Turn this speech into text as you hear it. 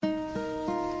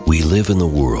We live in the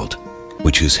world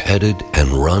which is headed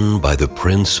and run by the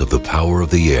prince of the power of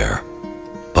the air.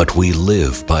 But we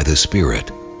live by the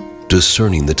Spirit,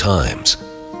 discerning the times.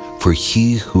 For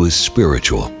he who is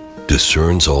spiritual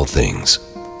discerns all things.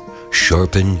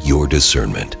 Sharpen your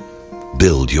discernment.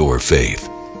 Build your faith.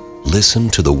 Listen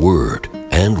to the Word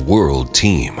and World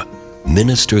Team.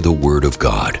 Minister the Word of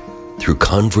God through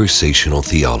conversational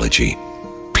theology,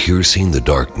 piercing the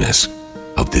darkness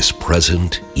of this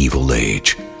present evil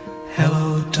age.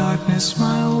 Hello, darkness,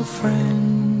 my old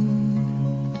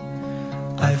friend.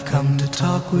 I've come to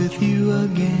talk with you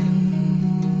again,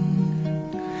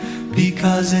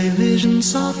 because a vision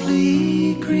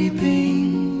softly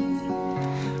creeping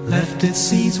left its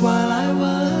seeds while I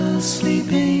was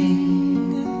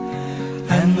sleeping,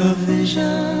 and the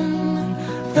vision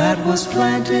that was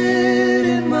planted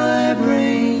in my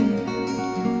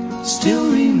brain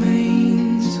still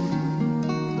remains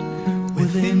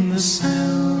within the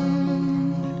sound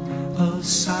of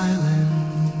silence.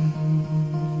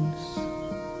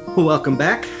 Welcome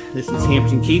back. This is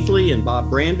Hampton Keithley and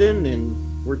Bob Brandon,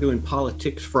 and we're doing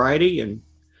Politics Friday, and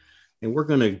we're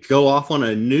going to go off on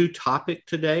a new topic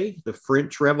today, the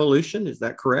French Revolution. Is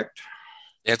that correct?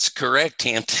 That's correct,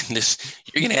 Hampton.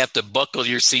 You're going to have to buckle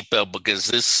your seatbelt, because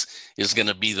this is going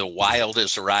to be the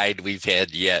wildest ride we've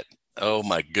had yet. Oh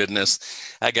my goodness.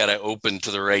 I got to open to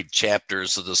the right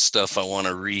chapters of the stuff I want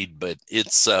to read, but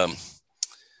it's,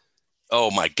 oh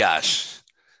my gosh,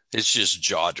 it's just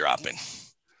jaw-dropping.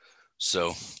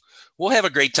 So we'll have a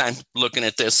great time looking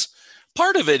at this.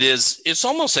 Part of it is, it's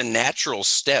almost a natural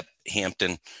step,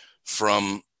 Hampton,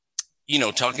 from,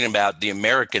 talking about the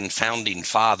American founding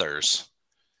fathers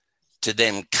to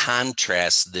then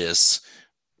contrast this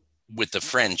with the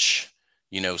French,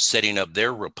 setting up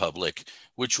their republic,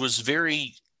 which was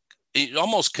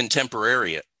almost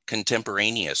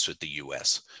contemporaneous with the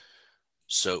U.S.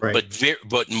 So, right.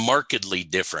 but markedly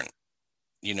different,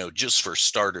 just for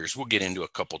starters. We'll get into a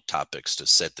couple topics to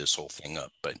set this whole thing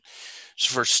up. But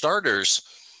for starters,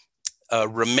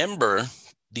 remember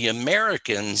the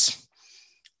Americans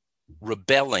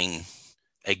rebelling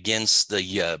against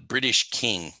the British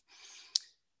king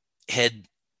had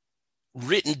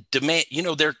written demand,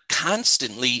 they're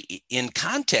constantly in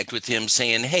contact with him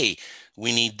saying, hey,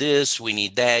 we need this, we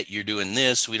need that, you're doing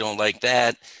this, we don't like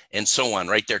that, and so on,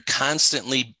 right? They're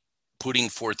constantly putting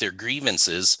forth their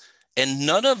grievances, and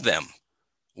none of them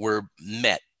were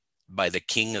met by the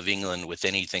King of England with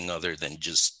anything other than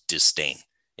just disdain.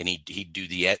 And he'd do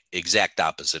the exact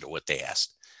opposite of what they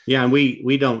asked. Yeah, and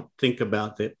we don't think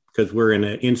about that because we're in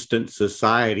an instant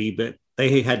society, but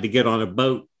they had to get on a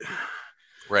boat,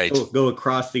 right? Go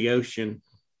across the ocean,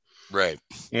 right?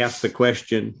 Ask the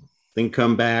question, then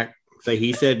come back, say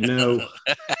he said no.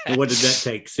 And what did that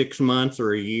take? 6 months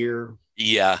or a year?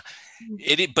 Yeah,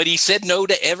 but he said no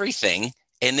to everything.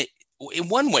 And in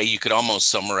one way, you could almost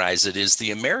summarize it as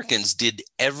the Americans did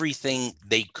everything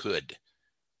they could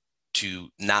to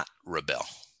not rebel.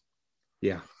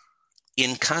 Yeah.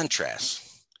 In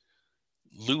contrast,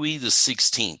 Louis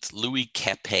XVI, Louis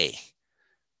Capet,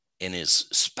 and his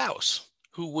spouse,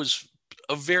 who was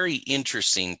a very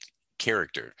interesting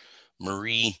character,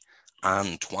 Marie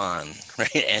Antoine,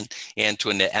 right? And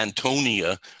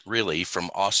Antonia, really, from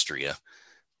Austria.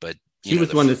 But she was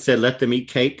the one that said, let them eat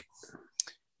cake.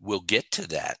 We'll get to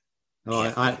that.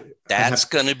 Oh, that's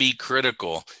going to be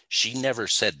critical. She never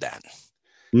said that.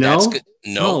 No,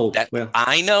 no.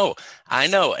 I know.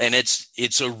 And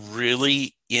it's a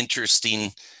really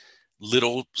interesting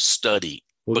little study.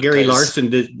 Well, Gary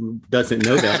Larson doesn't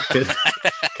know that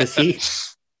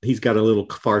because he's got a little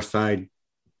Far Side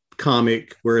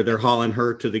comic where they're hauling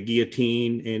her to the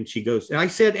guillotine, and she goes, I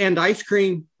said, and ice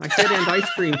cream.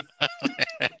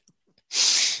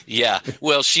 Yeah.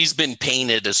 Well, she's been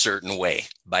painted a certain way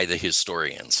by the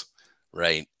historians,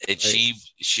 right? And right.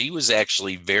 She was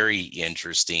actually very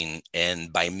interesting,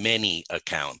 and by many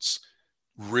accounts,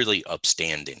 really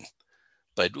upstanding.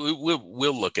 But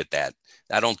we'll look at that.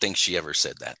 I don't think she ever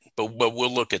said that, but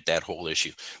we'll look at that whole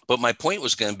issue. But my point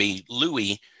was going to be,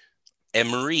 Louis and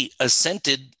Marie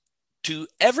assented to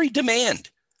every demand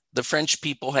the French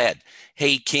people had.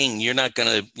 Hey, King, you're not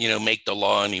going to, make the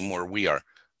law anymore. We are.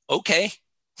 Okay.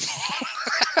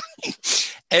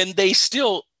 And they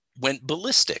still went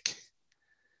ballistic.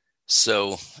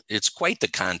 So it's quite the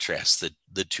contrast,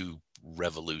 the two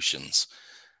revolutions.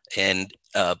 And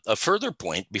a further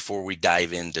point before we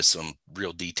dive into some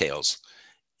real details,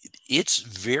 it's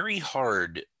very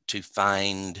hard to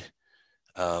find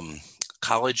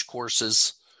college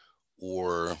courses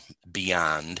or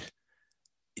beyond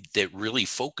that really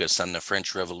focus on the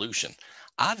French Revolution.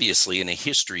 obviously in a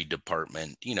history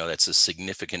department, that's a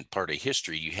significant part of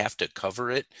history. You have to cover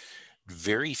it.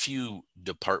 Very few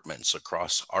departments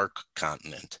across our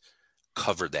continent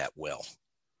cover that well.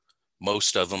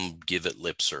 Most of them give it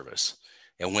lip service.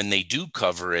 And when they do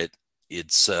cover it,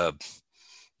 it's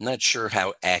not sure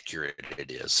how accurate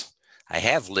it is. I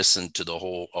have listened to a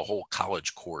whole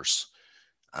college course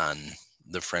on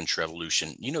the French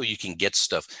Revolution. You can get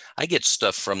stuff. I get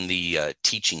stuff from the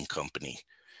teaching company,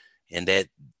 and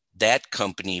that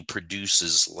company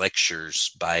produces lectures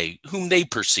by whom they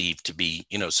perceive to be,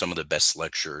 some of the best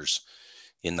lecturers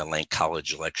in the land,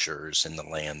 college lecturers in the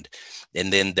land.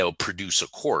 And then they'll produce a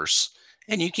course,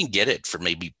 and you can get it for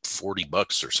maybe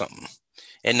 $40 or something.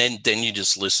 And then you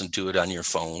just listen to it on your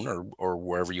phone or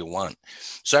wherever you want.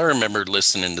 So I remember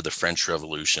listening to the French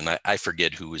Revolution. I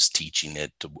forget who was teaching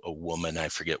it, a woman. I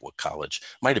forget what college.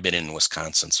 Might have been in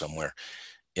Wisconsin somewhere.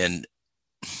 And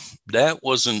that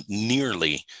wasn't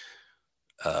nearly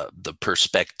the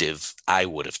perspective I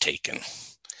would have taken.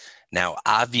 Now,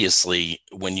 obviously,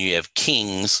 when you have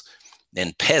kings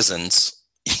and peasants,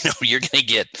 you're going to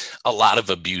get a lot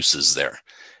of abuses there.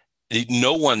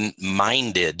 No one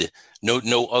minded,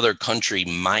 no other country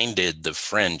minded the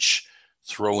French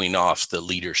throwing off the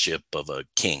leadership of a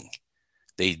king.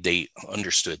 They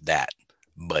understood that,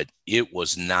 but it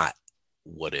was not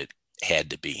what it had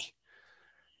to be.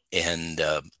 And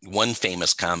one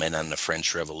famous comment on the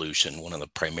French Revolution, one of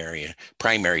the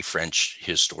primary French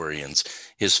historians,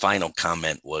 his final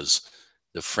comment was,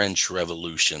 "The French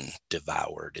Revolution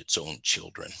devoured its own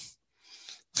children."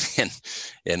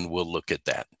 And we'll look at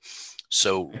that.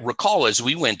 So recall, as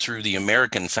we went through the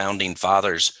American founding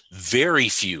fathers, very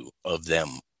few of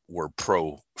them were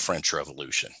pro-French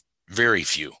Revolution. Very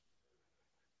few.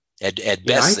 At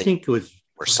best, I think it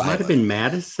might have been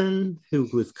Madison who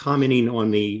was commenting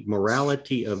on the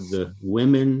morality of the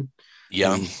women.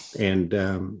 Yeah.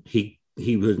 And he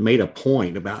was made a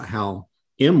point about how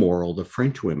immoral the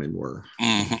French women were.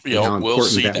 Mm-hmm. And how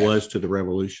important that was to the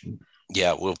revolution.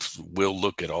 Yeah, we'll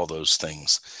look at all those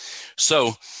things.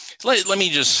 So let me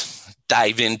just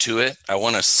dive into it. I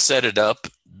want to set it up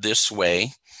this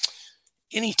way.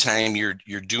 Anytime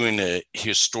you're doing a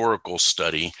historical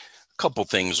study, a couple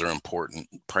things are important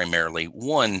primarily.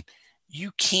 One,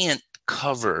 you can't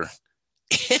cover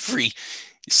every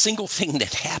single thing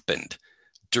that happened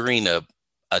during a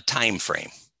time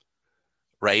frame,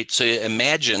 right? So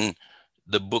imagine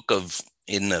the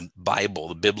in the Bible,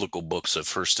 the biblical books of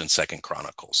 1st and 2nd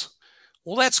Chronicles.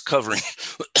 Well, that's covering,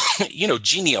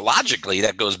 genealogically,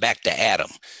 that goes back to Adam.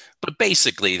 But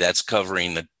basically, that's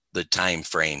covering the time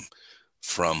frame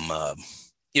from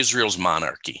Israel's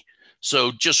monarchy.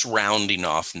 So just rounding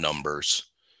off numbers,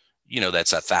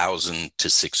 that's 1,000 to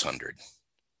 600.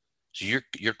 So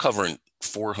you're covering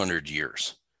 400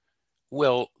 years.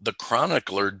 Well, the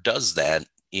chronicler does that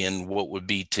in what would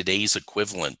be today's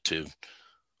equivalent to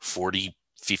 40,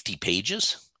 50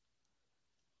 pages.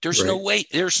 There's no way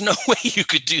you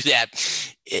could do that,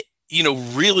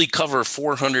 really cover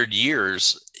 400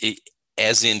 years,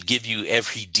 as in give you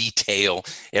every detail,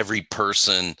 every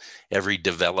person, every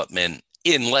development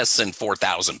in less than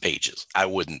 4,000 pages, I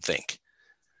wouldn't think.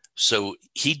 So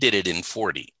he did it in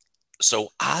 40. So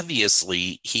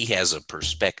obviously he has a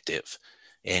perspective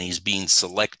and he's being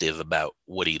selective about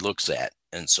what he looks at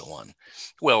and so on.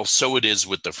 Well, so it is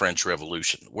with the French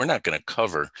Revolution. We're not going to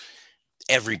cover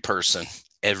every person,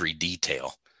 every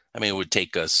detail. I mean, it would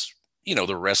take us,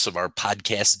 the rest of our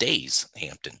podcast days,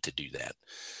 Hampton, to do that.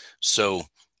 So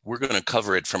we're going to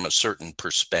cover it from a certain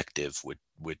perspective,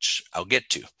 which I'll get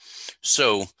to.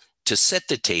 So to set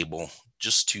the table,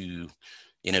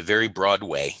 in a very broad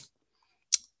way,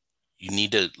 you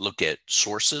need to look at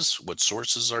sources. What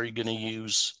sources are you going to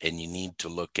use? And you need to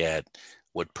look at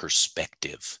what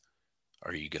perspective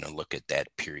are you going to look at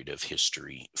that period of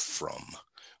history from?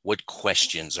 What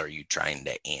questions are you trying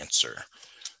to answer,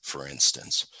 for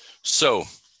instance? So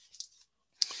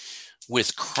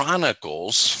with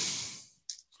Chronicles,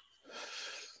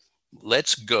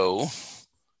 let's go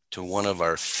to one of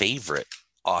our favorite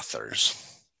authors,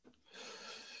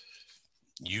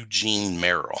 Eugene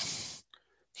Merrill.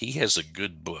 He has a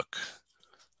good book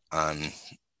on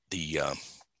the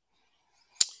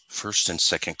 1st and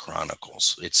 2nd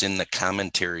Chronicles. It's in the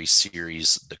commentary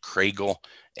series, the Kregel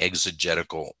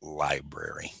Exegetical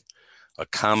Library, a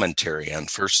commentary on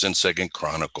 1st and 2nd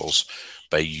Chronicles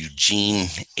by Eugene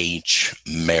H.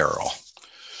 Merrill.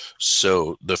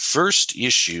 So the first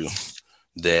issue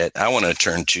that I want to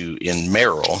turn to in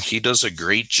Merrill, he does a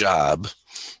great job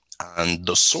on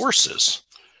the sources.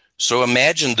 So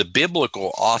imagine the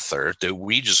biblical author that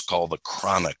we just call the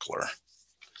chronicler.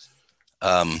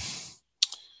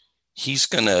 he's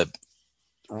going to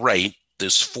write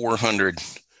this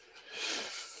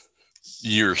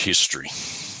 400-year history.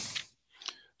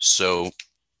 So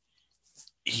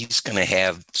he's going to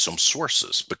have some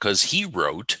sources because he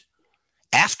wrote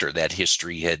after that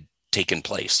history had taken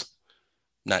place.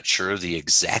 Not sure the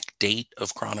exact date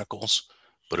of Chronicles,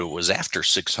 but it was after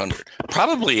 600,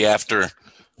 probably after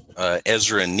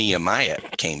Ezra and Nehemiah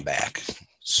came back.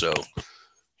 So,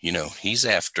 he's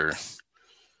after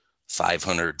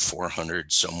 500,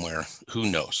 400 somewhere, who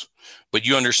knows? But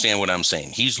you understand what I'm saying.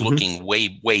 He's looking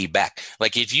way, way back.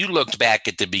 Like if you looked back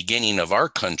at the beginning of our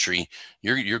country,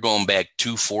 you're going back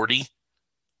 240,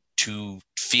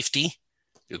 250.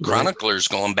 The chronicler's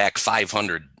going back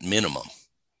 500 minimum,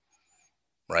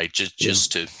 right?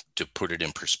 Just to put it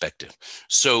in perspective.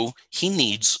 So he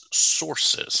needs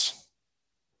sources.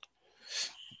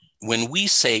 When we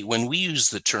use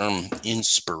the term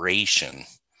inspiration,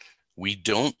 we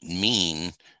don't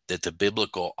mean that the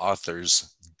biblical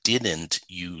authors didn't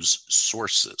use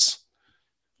sources.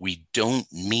 We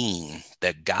don't mean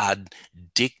that God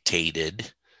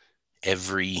dictated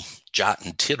every jot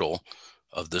and tittle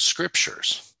of the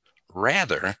scriptures.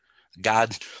 Rather,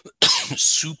 God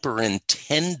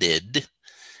superintended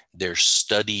their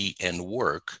study and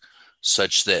work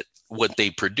such that what they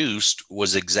produced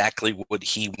was exactly what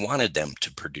he wanted them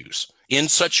to produce in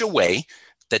such a way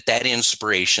that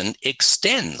inspiration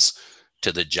extends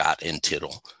to the jot and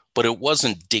tittle, but it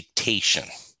wasn't dictation.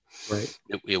 Right.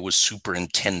 It was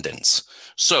superintendence.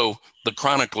 So the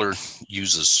chronicler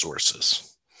uses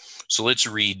sources. So let's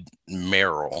read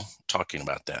Merrill talking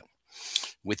about that.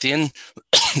 Within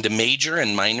the major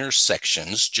and minor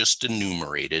sections just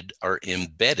enumerated are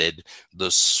embedded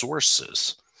the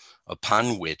sources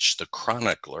upon which the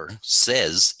chronicler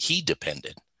says he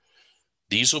depended.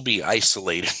 These will be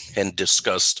isolated and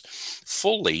discussed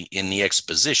fully in the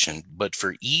exposition, but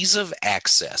for ease of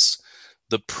access,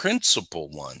 the principal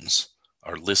ones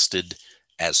are listed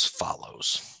as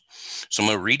follows. So I'm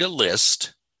going to read a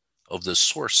list of the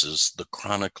sources the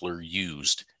chronicler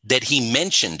used that he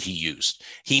mentioned he used.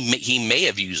 He may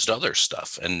have used other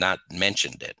stuff and not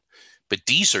mentioned it, but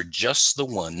these are just the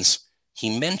ones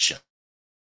he mentioned.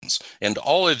 And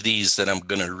all of these that I'm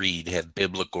going to read have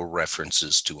biblical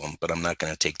references to them, but I'm not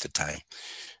going to take the time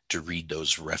to read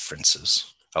those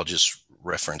references. I'll just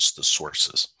reference the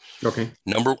sources. Okay.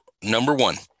 Number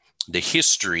one, the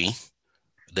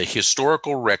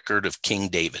historical record of King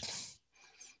David.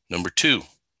 Number two,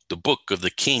 the book of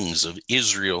the kings of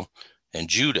Israel and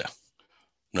Judah.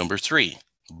 Number three,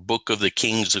 the book of the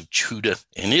kings of Judah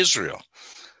and Israel.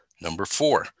 Number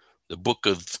four, the book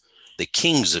of the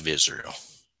kings of Israel.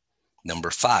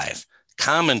 Number five,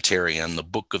 commentary on the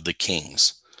book of the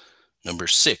kings. Number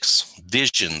six,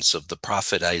 visions of the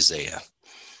prophet Isaiah.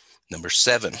 Number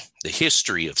seven, the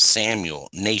history of Samuel,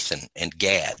 Nathan, and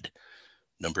Gad.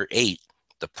 Number eight,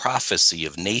 the prophecy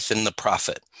of Nathan the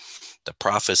prophet, the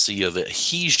prophecy of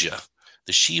Ahijah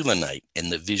the Shilonite,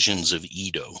 and the visions of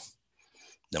Iddo.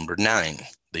 Number nine,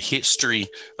 the history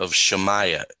of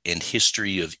Shemaiah and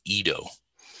history of Iddo.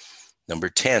 Number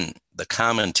 10, the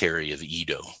commentary of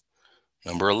Iddo.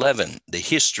 Number 11, the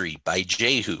history by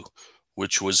Jehu,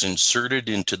 which was inserted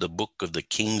into the book of the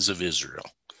kings of Israel.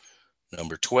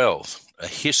 Number 12, a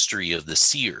history of the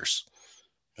seers.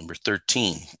 Number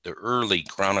 13, the early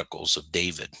chronicles of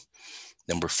David.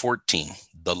 Number 14,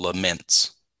 the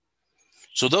laments.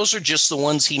 So those are just the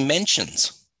ones he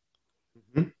mentions.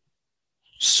 Mm-hmm.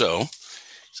 So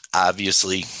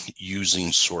obviously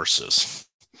using sources.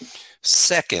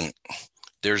 Second,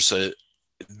 there's a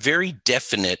very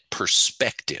definite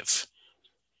perspective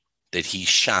that he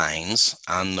shines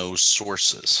on those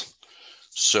sources.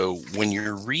 So when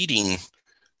you're reading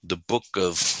the book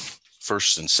of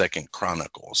 1st and 2nd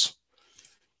Chronicles,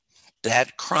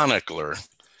 that chronicler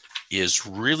is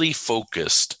really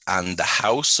focused on the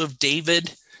house of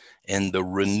David and the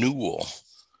renewal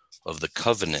of the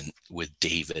covenant with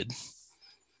David.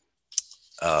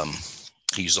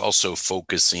 He's also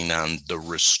focusing on the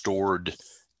restored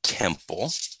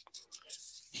temple.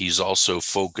 He's also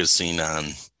focusing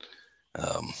on,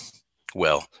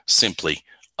 simply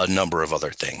a number of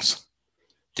other things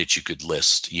that you could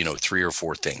list, 3 or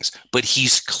 4 things. But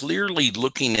he's clearly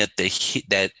looking at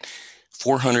that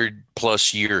 400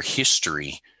 plus year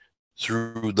history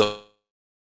through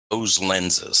those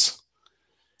lenses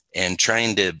and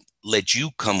trying to let you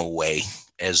come away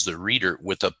as the reader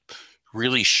with a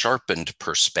really sharpened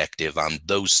perspective on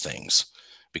those things,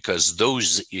 because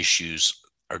those issues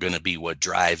are going to be what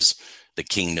drives the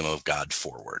kingdom of God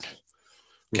forward.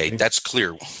 Okay, That's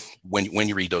clear when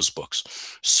you read those books.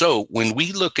 So when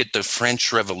we look at the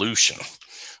French Revolution,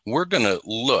 we're going to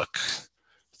look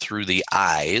through the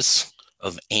eyes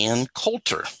of Ann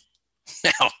Coulter.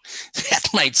 Now, that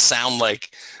might sound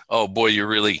like, oh boy, you're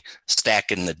really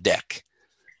stacking the deck.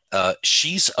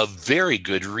 She's a very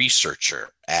good researcher,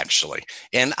 actually.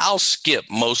 And I'll skip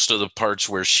most of the parts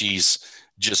where she's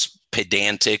just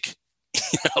pedantic.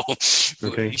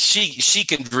 Okay. She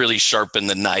can really sharpen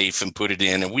the knife and put it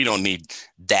in, and we don't need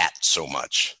that so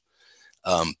much.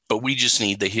 But we just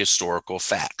need the historical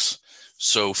facts.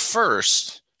 So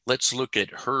first, let's look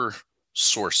at her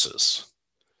sources.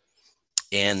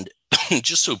 And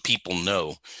just so people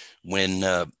know, when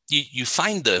you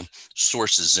find the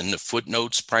sources in the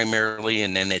footnotes primarily,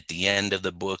 and then at the end of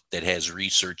the book that has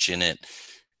research in it,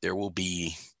 there will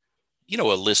be, a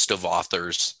list of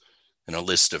authors and a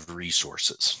list of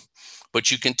resources.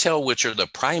 But you can tell which are the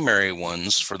primary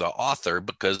ones for the author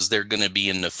because they're going to be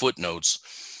in the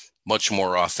footnotes much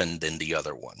more often than the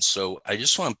other ones. So I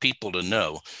just want people to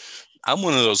know I'm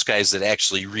one of those guys that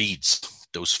actually reads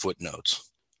those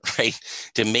footnotes, right?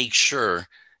 To make sure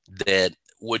that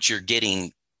what you're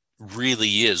getting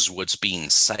really is what's being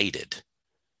cited,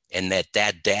 and that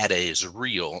data is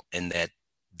real, and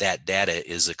that data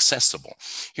is accessible.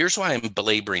 Here's why I'm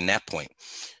belaboring that point.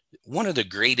 One of the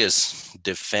greatest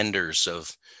defenders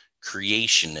of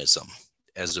creationism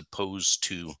as opposed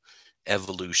to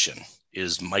evolution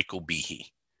is Michael Behe.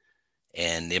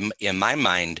 And in my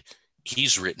mind,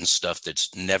 he's written stuff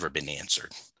that's never been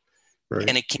answered. Right.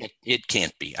 And it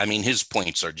can't be. I mean, his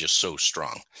points are just so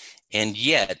strong. And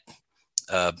yet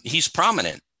he's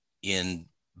prominent in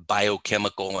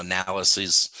biochemical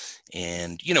analysis.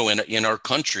 And, in our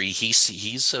country,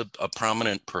 he's a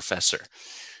prominent professor.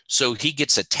 So he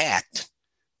gets attacked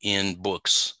in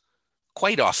books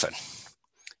quite often.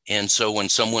 And so when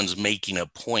someone's making a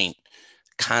point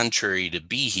contrary to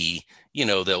Behe,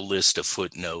 they'll list a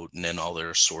footnote and then all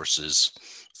their sources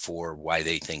for why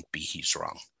they think Behe's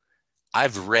wrong.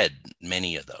 I've read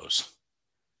many of those.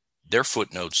 Their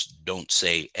footnotes don't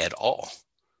say at all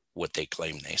what they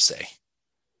claim they say.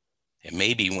 And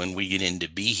maybe when we get into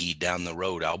Behe down the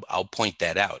road, I'll point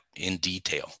that out in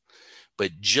detail.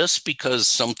 But just because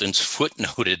something's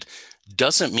footnoted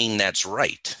doesn't mean that's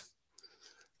right.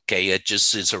 Okay, it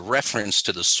just is a reference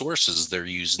to the sources they're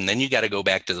using. Then you got to go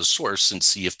back to the source and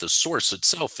see if the source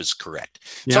itself is correct.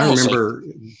 Yeah, I remember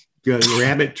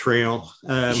rabbit trail.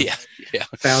 Yeah.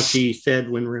 Fauci said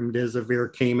when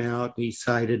remdesivir came out, he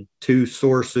cited 2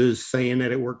 sources saying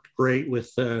that it worked great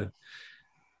with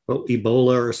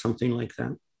Ebola or something like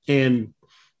that. And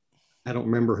I don't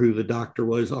remember who the doctor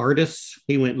was, Artis.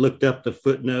 He looked up the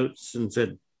footnotes and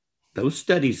said, those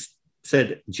studies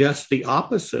said just the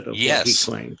opposite of what he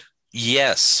claimed.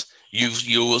 Yes,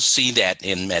 you will see that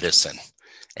in medicine.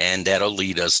 And that'll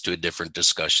lead us to a different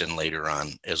discussion later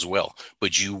on as well.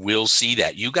 But you will see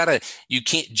that. You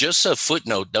can't, just a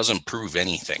footnote doesn't prove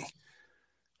anything,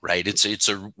 right? It's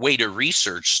a way to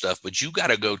research stuff, but you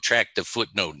got to go track the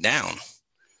footnote down.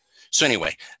 So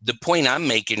anyway, the point I'm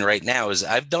making right now is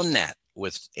I've done that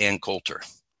with Ann Coulter,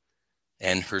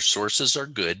 and her sources are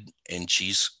good, and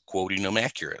she's quoting them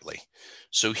accurately.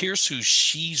 So here's who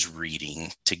she's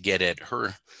reading to get at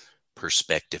her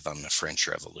perspective on the French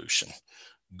Revolution.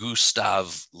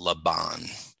 Gustave Le Bon,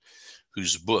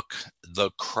 whose book, The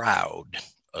Crowd,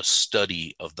 A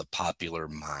Study of the Popular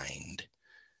Mind,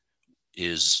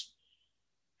 is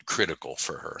critical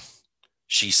for her.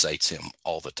 She cites him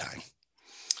all the time.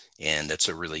 And that's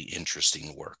a really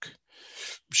interesting work.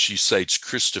 She cites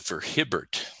Christopher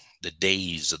Hibbert, The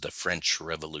Days of the French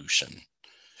Revolution,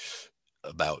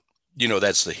 about,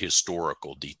 that's the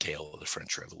historical detail of the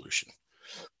French Revolution.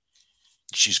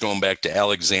 She's going back to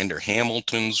Alexander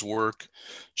Hamilton's work.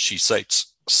 She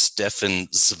cites Stefan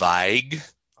Zweig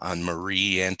on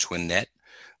Marie Antoinette,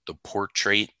 The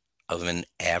Portrait of an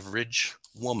Average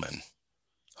Woman.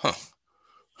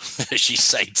 She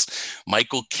cites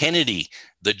Michael Kennedy,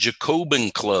 The Jacobin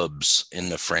Clubs in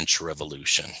the French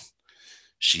Revolution.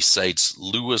 She cites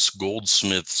Louis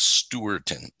Goldsmith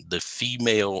Stuarton, The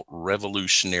Female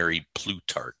Revolutionary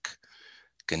Plutarch,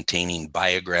 containing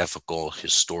biographical,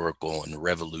 historical, and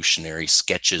revolutionary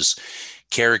sketches,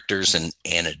 characters, and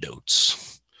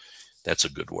anecdotes. That's a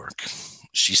good work.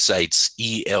 She cites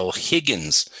E.L.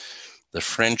 Higgins, The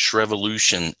French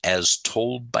Revolution as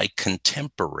Told by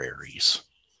Contemporaries.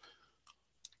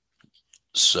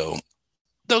 So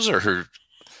those are her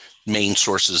main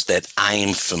sources that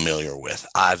I'm familiar with.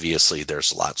 Obviously,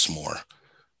 there's lots more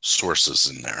sources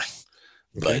in there,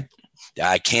 but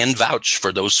I can vouch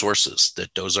for those sources,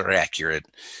 that those are accurate.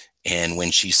 And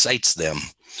when she cites them,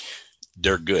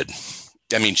 they're good.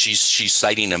 I mean, she's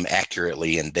citing them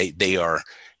accurately, and they are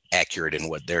accurate in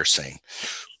what they're saying.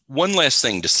 One last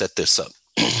thing to set this up.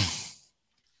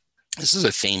 This is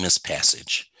a famous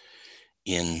passage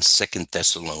in 2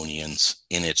 Thessalonians,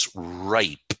 and it's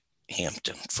ripe,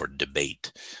 Hampton, for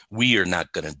debate. We are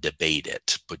not going to debate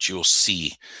it, but you'll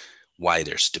see why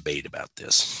there's debate about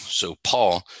this. So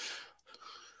Paul,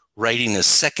 writing his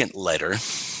second letter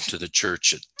to the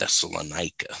church at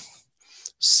Thessalonica,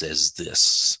 says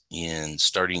this in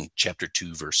starting chapter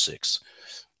 2, verse 6.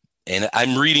 And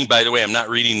I'm reading, by the way, I'm not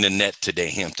reading the net today,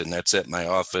 Hampton. That's at my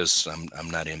office. I'm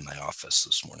not in my office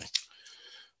this morning.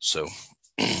 So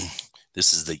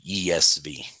this is the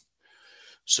ESV.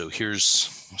 So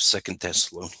here's 2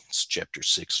 Thessalonians chapter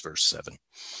 6, verse 7.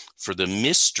 For the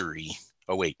mystery,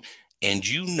 and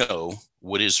you know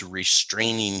what is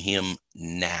restraining him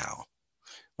now.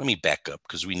 Let me back up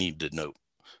because we need to know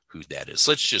who that is.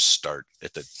 Let's just start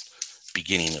at the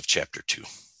beginning of chapter 2.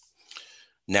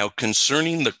 Now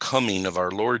concerning the coming of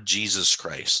our Lord Jesus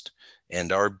Christ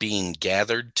and our being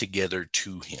gathered together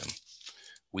to him,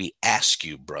 we ask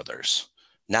you, brothers,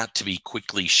 not to be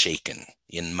quickly shaken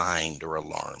in mind or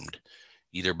alarmed,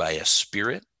 either by a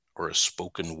spirit or a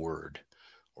spoken word,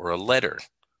 or a letter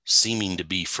seeming to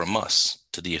be from us,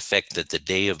 to the effect that the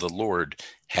day of the Lord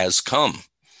has come.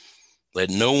 Let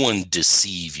no one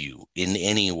deceive you in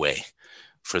any way,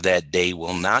 for that day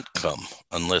will not come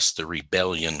unless the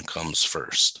rebellion comes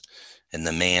first, and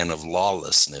the man of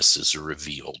lawlessness is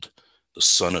revealed, the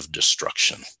son of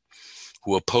destruction,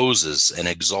 who opposes and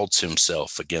exalts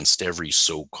himself against every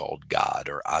so-called God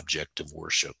or object of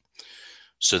worship,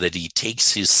 so that he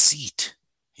takes his seat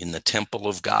in the temple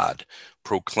of God,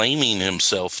 proclaiming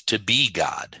himself to be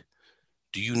God.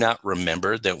 Do you not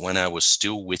remember that when I was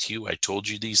still with you, I told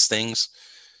you these things?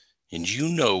 And you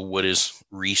know what is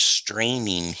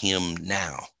restraining him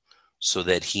now, so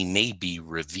that he may be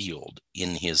revealed in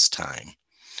his time.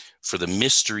 For the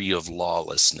mystery of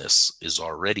lawlessness is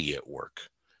already at work.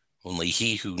 Only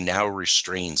he who now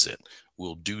restrains it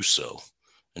will do so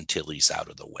until he's out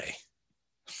of the way.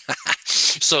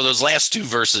 So those last two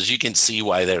verses, you can see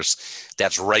why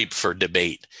that's ripe for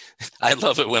debate. I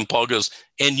love it when Paul goes,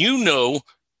 and you know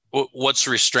what's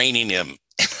restraining him.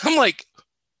 I'm like,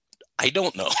 I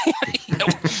don't know.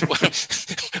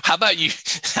 How about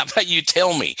you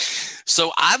tell me?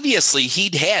 So obviously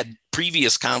he'd had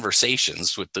previous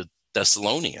conversations with the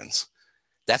Thessalonians.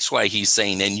 That's why he's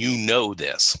saying, and you know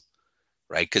this,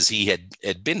 right? Because he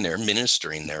had been there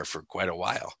ministering there for quite a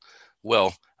while.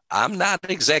 Well, I'm not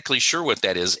exactly sure what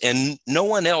that is. And no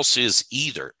one else is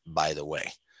either, by the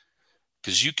way,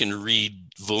 because you can read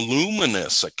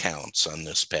voluminous accounts on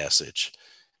this passage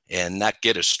and not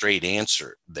get a straight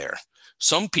answer there.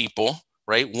 Some people,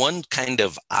 right, one kind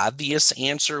of obvious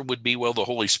answer would be, well, the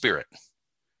Holy Spirit.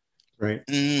 Right.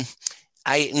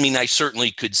 I mean, I certainly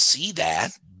could see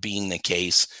that being the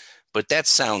case, but that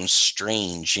sounds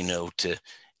strange, the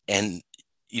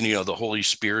Holy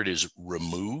Spirit is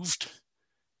removed.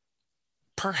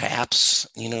 Perhaps,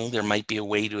 there might be a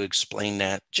way to explain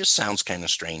that. Just sounds kind of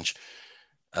strange.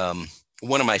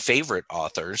 One of my favorite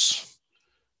authors,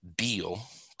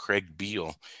 Craig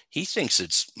Beale, he thinks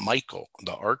it's Michael,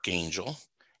 the archangel,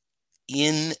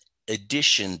 in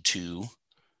addition to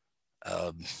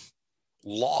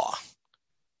law,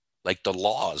 like the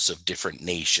laws of different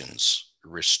nations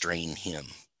restrain him.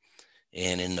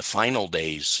 And in the final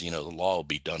days, the law will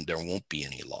be done. There won't be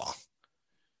any law.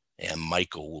 And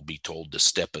Michael will be told to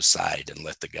step aside and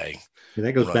let the guy. And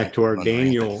that goes back to our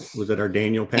Daniel. Rampant. Was it our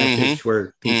Daniel passage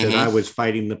where he said, I was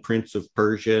fighting the prince of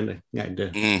Persia?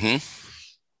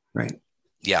 Right.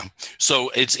 Yeah.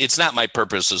 So it's not my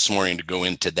purpose this morning to go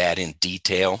into that in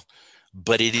detail,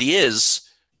 but it is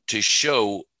to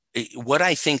show what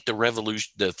I think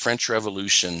the French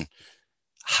Revolution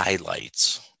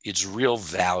highlights. Its real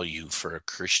value for a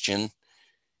Christian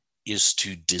is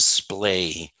to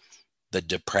display the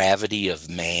depravity of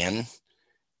man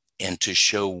and to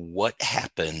show what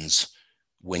happens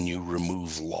when you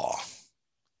remove law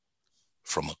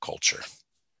from a culture.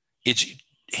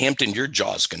 Hampton, your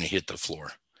jaw's going to hit the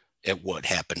floor at what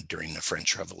happened during the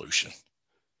French Revolution,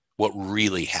 what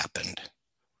really happened.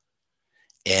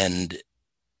 And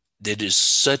that is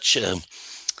such a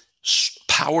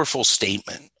powerful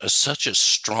statement, such a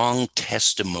strong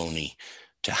testimony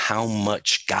to how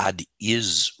much God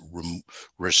is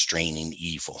restraining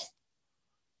evil,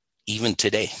 even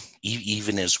today,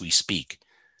 even as we speak.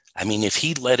 I mean, if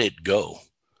he let it go,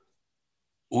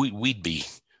 we'd be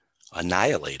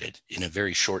annihilated in a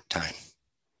very short time.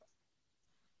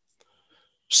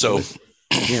 So,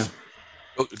 yeah,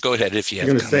 go ahead if you have.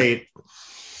 I'm going to say, it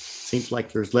seems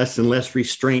like there's less and less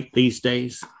restraint these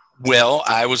days. Well,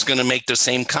 I was going to make the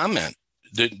same comment.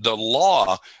 the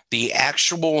law, the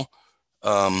actual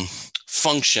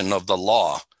function of the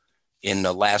law in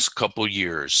the last couple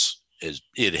years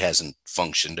it hasn't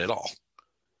functioned at all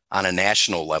on a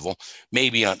national level.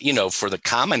 Maybe on, for the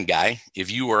common guy,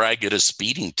 if you or I get a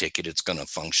speeding ticket, it's going to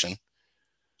function.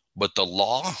 But the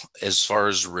law, as far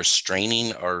as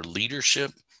restraining our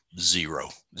leadership, zero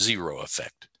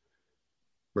effect.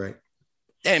 Right.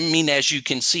 I mean, as you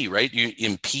can see, right? You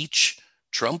impeach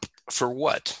Trump for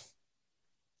what?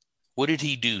 What did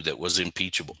he do that was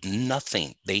impeachable?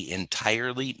 Nothing. They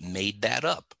entirely made that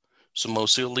up. It's the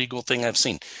most illegal thing I've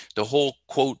seen. The whole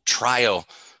quote trial,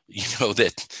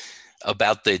 that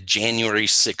about the January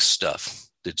 6th stuff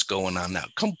that's going on now,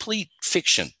 complete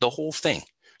fiction, the whole thing.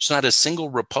 There's not a single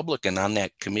Republican on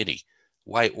that committee.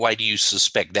 Why do you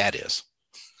suspect that is?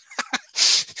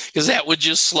 Because that would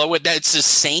just slow it down. It's the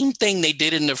same thing they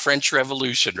did in the French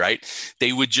Revolution, right?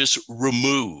 They would just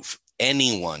remove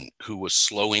anyone who was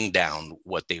slowing down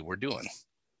what they were doing.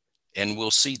 And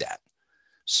we'll see that.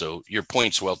 So your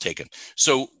point's well taken.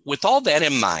 So with all that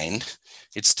in mind,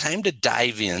 it's time to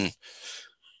dive in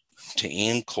to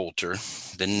Ann Coulter.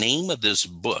 The name of this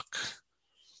book,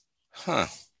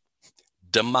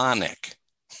 Demonic.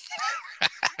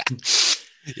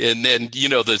 And then,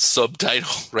 the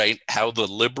subtitle, right? How the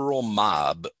liberal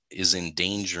mob is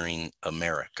endangering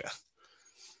America.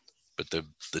 But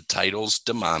the title's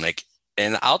Demonic.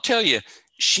 And I'll tell you,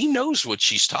 she knows what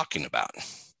she's talking about.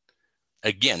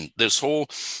 Again,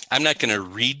 I'm not going to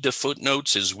read the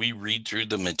footnotes as we read through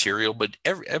the material, but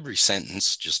every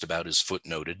sentence just about is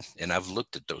footnoted. And I've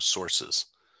looked at those sources.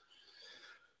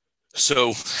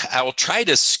 So I'll try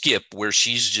to skip where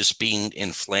she's just being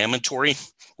inflammatory,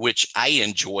 which I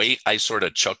enjoy. I sort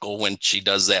of chuckle when she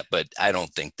does that, but I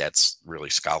don't think that's really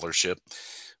scholarship.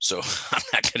 So I'm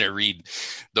not going to read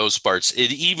those parts.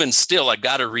 Even still, I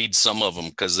got to read some of them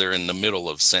because they're in the middle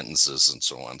of sentences and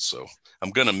so on. So I'm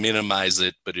going to minimize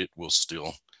it, but it will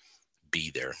still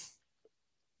be there.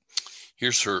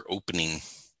 Here's her opening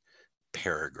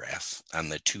paragraph on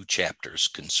the 2 chapters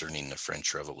concerning the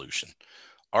French Revolution.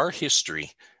 Our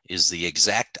history is the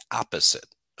exact opposite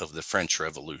of the French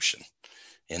Revolution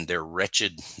and their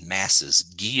wretched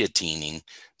masses guillotining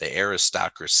the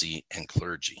aristocracy and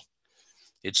clergy.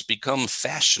 It's become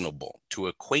fashionable to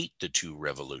equate the 2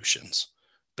 revolutions,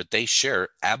 but they share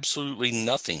absolutely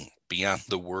nothing beyond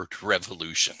the word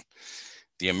revolution.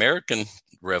 The American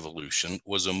Revolution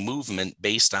was a movement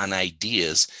based on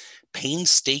ideas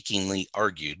painstakingly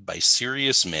argued by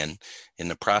serious men in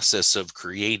the process of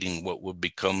creating what would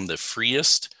become the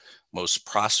freest, most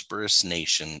prosperous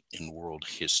nation in world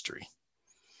history.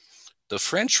 The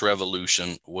French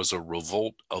Revolution was a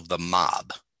revolt of the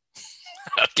mob.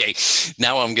 Okay,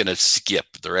 now I'm going to skip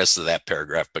the rest of that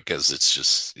paragraph because it's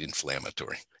just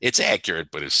inflammatory. It's accurate,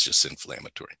 but it's just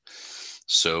inflammatory.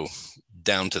 So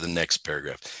down to the next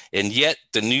paragraph. And yet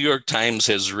the New York Times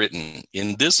has written,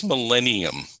 in this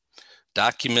millennium,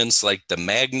 documents like the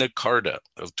Magna Carta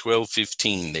of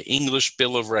 1215, the English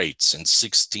Bill of Rights in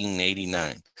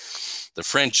 1689, the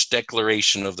French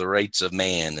Declaration of the Rights of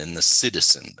Man and the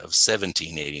Citizen of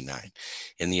 1789,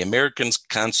 and the American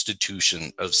Constitution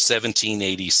of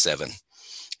 1787,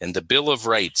 and the Bill of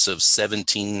Rights of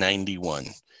 1791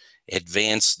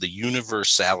 advanced the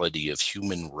universality of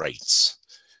human rights.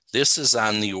 This is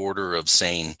on the order of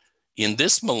saying, in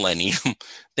this millennium,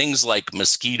 things like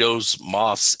mosquitoes,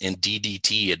 moths, and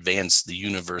DDT advance the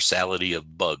universality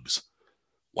of bugs.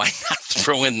 Why not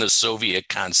throw in the Soviet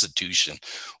Constitution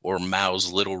or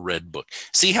Mao's Little Red Book?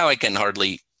 See how I can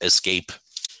hardly escape,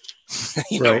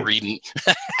 reading.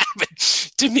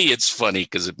 To me, it's funny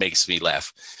because it makes me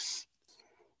laugh.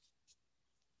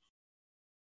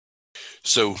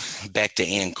 So back to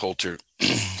Ann Coulter.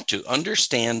 To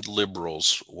understand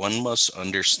liberals, one must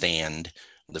understand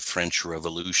the French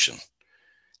Revolution.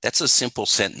 That's a simple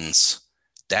sentence.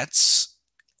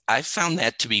 I found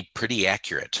that to be pretty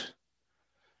accurate.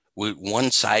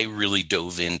 Once I really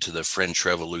dove into the French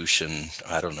Revolution,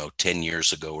 10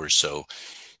 years ago or so,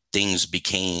 things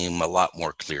became a lot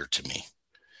more clear to me.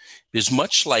 It's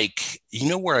much like,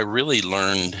 where I really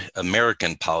learned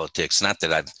American politics, not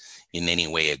that I've in any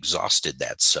way exhausted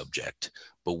that subject,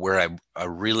 but where I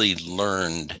really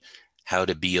learned how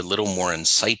to be a little more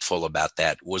insightful about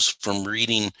that was from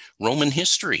reading Roman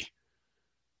history,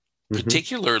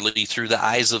 particularly through the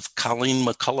eyes of Colleen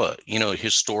McCullough,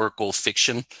 historical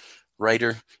fiction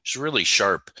writer. She's really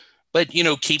sharp, but,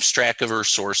 keeps track of her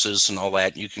sources and all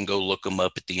that. You can go look them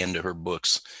up at the end of her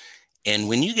books. And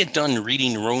when you get done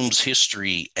reading Rome's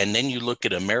history and then you look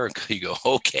at America, you go,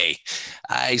 okay,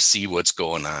 I see what's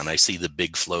going on. I see the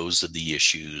big flows of the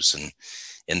issues.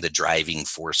 and the driving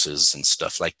forces and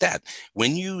stuff like that.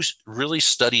 When you really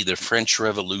study the French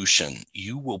Revolution,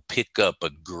 you will pick up a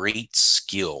great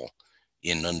skill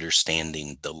in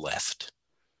understanding the left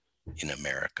in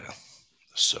America.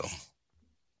 So,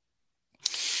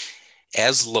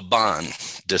 as Laban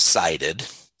decided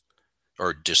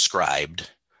or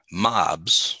described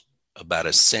mobs about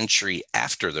a century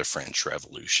after the French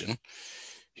Revolution,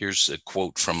 here's a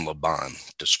quote from Laban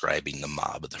describing the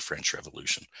mob of the French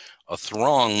Revolution. A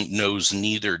throng knows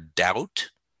neither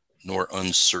doubt nor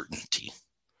uncertainty.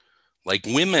 Like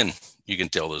women, you can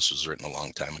tell this was written a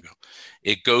long time ago.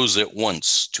 It goes at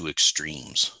once to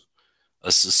extremes.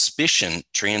 A suspicion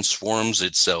transforms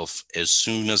itself as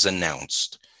soon as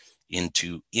announced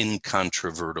into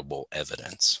incontrovertible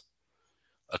evidence.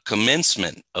 A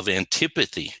commencement of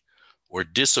antipathy or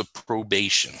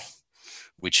disapprobation,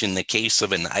 which in the case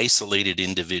of an isolated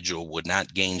individual would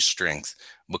not gain strength,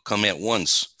 become at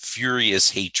once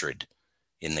furious hatred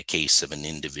in the case of an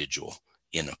individual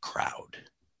in a crowd.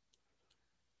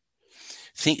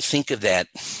 Think of that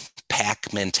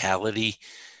pack mentality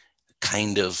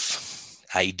kind of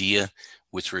idea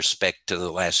with respect to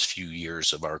the last few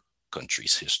years of our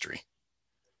country's history.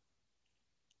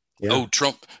 Yeah. Oh,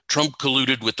 Trump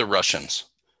colluded with the Russians.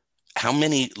 How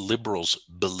many liberals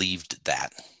believed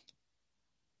that?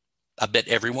 I bet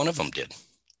every one of them did.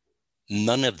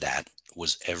 None of that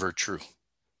was ever true.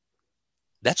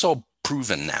 That's all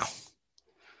proven now.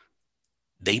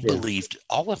 They believed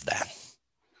all of that.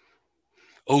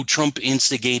 Oh, Trump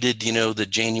instigated, the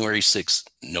January 6th.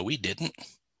 No, he didn't.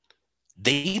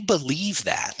 They believe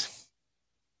that.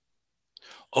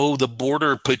 Oh, the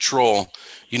Border Patrol,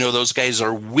 those guys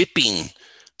are whipping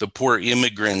the poor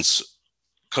immigrants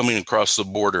coming across the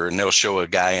border, and they'll show a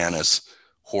guy on his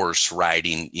horse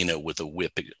riding, with a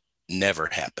whip. It never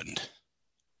happened.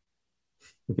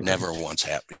 Never once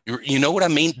happened. You know what I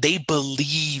mean? They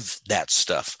believe that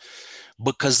stuff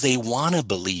because they want to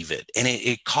believe it. And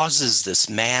it causes this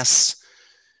mass,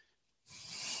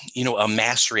 a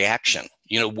mass reaction,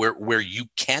 where you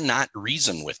cannot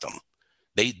reason with them.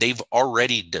 They've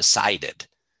already decided,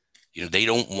 they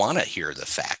don't want to hear the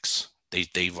facts.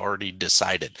 They've already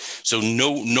decided. So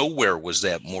nowhere was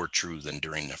that more true than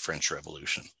during the French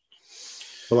Revolution.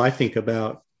 Well, I think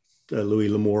about Louis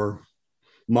L'Amour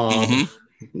mob,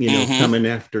 coming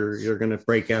after, you're going to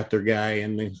break out their guy,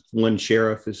 and the one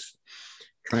sheriff is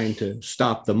trying to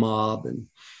stop the mob, and,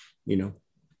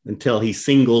 until he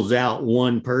singles out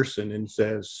one person and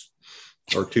says,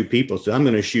 or two people, so I'm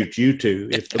going to shoot you two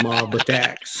if the mob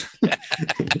attacks.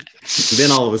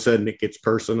 Then all of a sudden it gets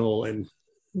personal and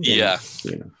Yeah.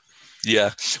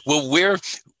 Well,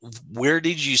 where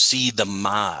did you see the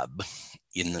mob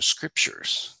in the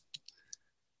scriptures?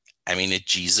 I mean, at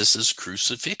Jesus's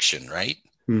crucifixion, right?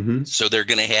 Mm-hmm. So they're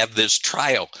going to have this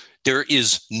trial. There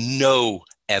is no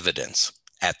evidence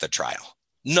at the trial.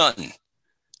 None.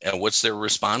 And what's their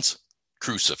response?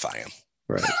 Crucify him.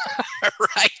 Right.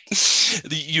 Right.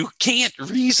 You can't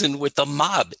reason with the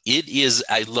mob. It is,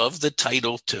 I love the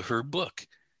title to her book.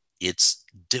 It's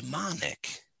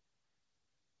demonic.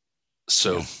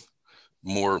 So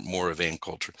more of Ann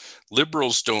Coulter.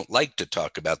 Liberals don't like to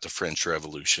talk about the French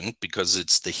Revolution because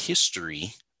it's the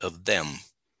history of them.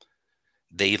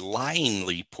 They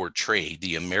lyingly portray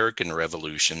the American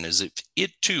Revolution as if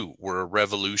it too were a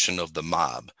revolution of the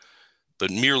mob,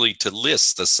 but merely to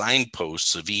list the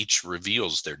signposts of each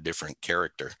reveals their different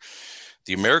character.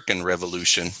 The American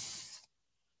Revolution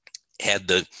had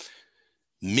the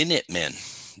Minutemen,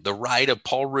 the Ride of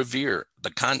Paul Revere,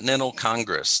 the Continental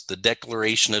Congress, the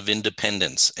Declaration of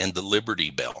Independence, and the Liberty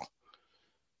Bell.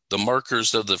 The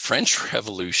markers of the French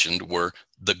Revolution were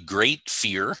the Great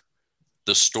Fear,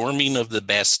 the storming of the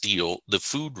Bastille, the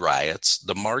food riots,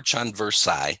 the March on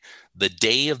Versailles, the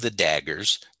Day of the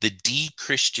Daggers, the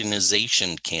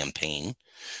de-Christianization campaign,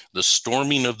 the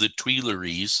storming of the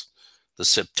Tuileries, the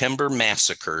September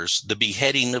massacres, the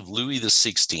beheading of Louis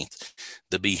XVI,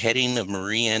 the beheading of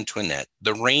Marie Antoinette,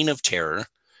 the Reign of Terror,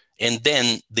 and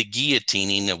then the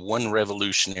guillotining of one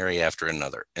revolutionary after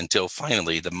another, until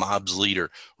finally the mob's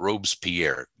leader,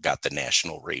 Robespierre, got the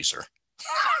national razor.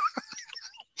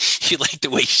 You like the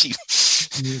way she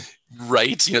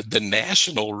writes, the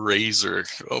national razor.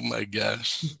 Oh my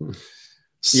gosh.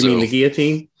 You mean the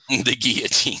guillotine? The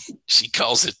guillotine. She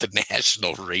calls it the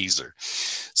national razor.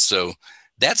 So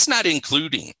that's not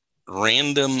including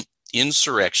random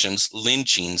insurrections,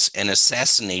 lynchings, and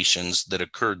assassinations that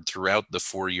occurred throughout the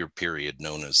 4-year period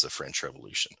known as the French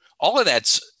Revolution. All of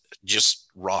that's just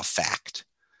raw fact.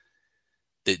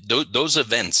 Those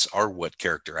events are what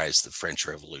characterized the French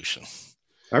Revolution.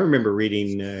 I remember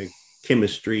reading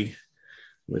chemistry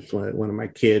with one of my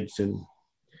kids, and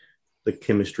the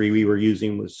chemistry we were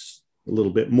using was a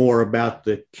little bit more about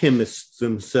the chemists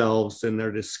themselves and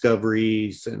their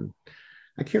discoveries. And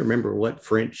I can't remember what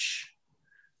French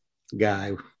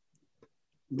guy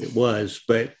it was,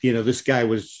 but this guy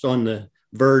was on the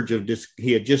verge of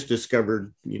he had just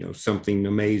discovered something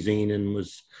amazing, and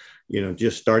was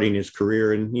just starting his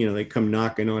career, and they come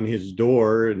knocking on his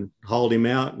door and hauled him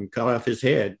out and cut off his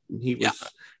head. And he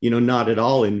was not at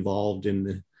all involved in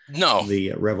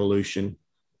the revolution.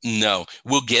 No,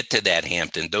 we'll get to that,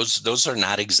 Hampton. Those are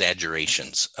not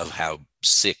exaggerations of how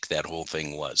sick that whole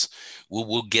thing was.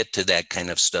 We'll get to that kind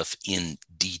of stuff in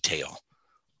detail,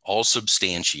 all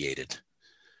substantiated.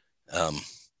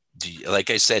 Like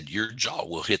I said, your jaw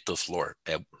will hit the floor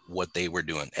at what they were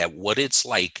doing, at what it's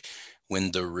like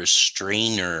when the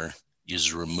restrainer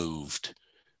is removed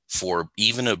for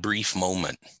even a brief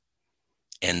moment,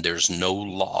 and there's no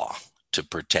law to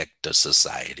protect a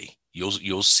society.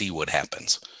 You'll see what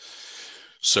happens.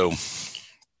 So,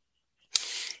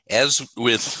 as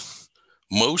with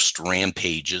most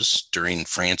rampages during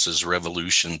France's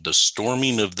Revolution, the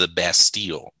storming of the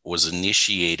Bastille was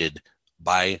initiated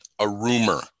by a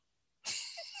rumor.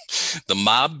 The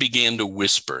mob began to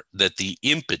whisper that the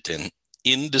impotent,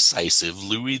 indecisive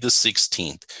Louis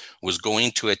XVI was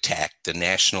going to attack the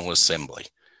National Assembly,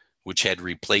 which had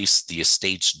replaced the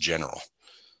Estates General.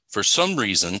 For some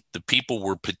reason, the people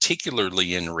were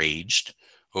particularly enraged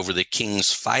over the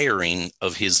king's firing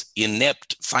of his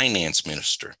inept finance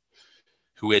minister,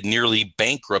 who had nearly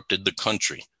bankrupted the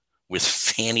country with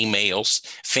Fannie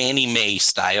Mae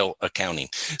style accounting.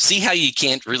 See how you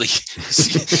can't really,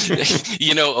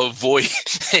 avoid,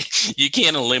 you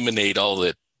can't eliminate all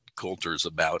that Coulter's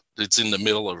about. It's in the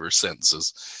middle of her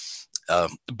sentences.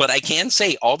 But I can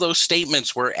say all those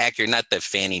statements were accurate. Not the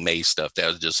Fannie Mae stuff. That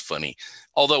was just funny.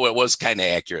 Although it was kind of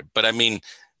accurate. But I mean,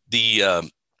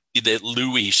 that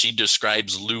Louis, she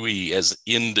describes Louis as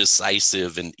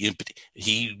indecisive and impotent.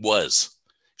 He was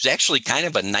actually kind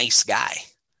of a nice guy.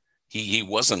 He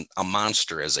wasn't a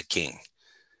monster as a king.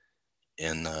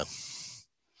 And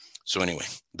so anyway,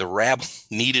 the rabble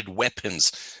needed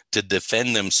weapons to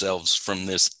defend themselves from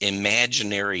this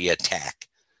imaginary attack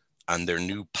on their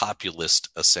new populist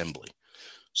assembly.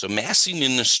 So massing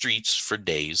in the streets for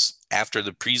days after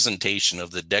the presentation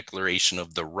of the Declaration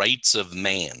of the Rights of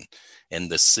Man and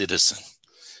the Citizen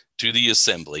to the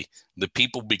assembly, the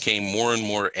people became more and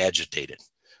more agitated.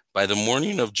 By the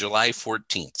morning of July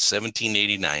 14th,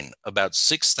 1789, about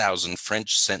 6,000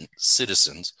 French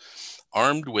citizens,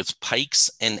 armed with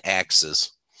pikes and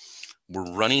axes,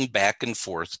 were running back and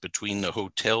forth between the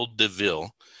Hotel de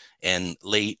Ville and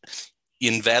Les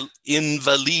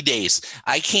Invalides.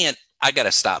 I got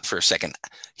to stop for a second.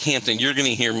 Hampton, you're going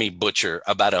to hear me butcher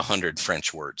about 100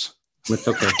 French words. That's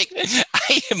okay.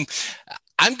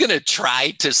 I'm going to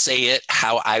try to say it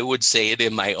how I would say it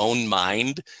in my own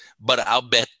mind, but I'll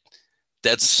bet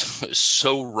that's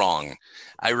so wrong.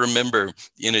 I remember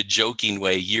in a joking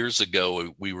way years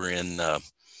ago, we were in,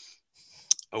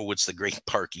 what's the great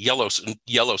park? Yellowstone.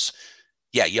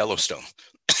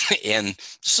 And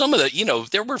some of the,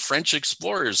 there were French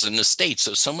explorers in the States.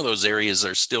 So some of those areas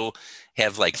still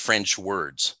have like French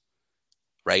words,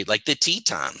 right? Like the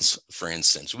Tetons, for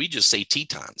instance, we just say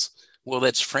Tetons. Well,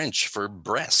 that's French for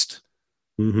breast,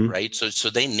 right? So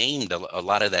they named a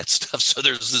lot of that stuff. So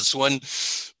there's this one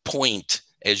point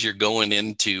as you're going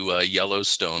into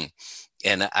Yellowstone,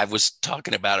 and I was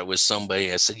talking about it with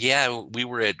somebody. I said, yeah, we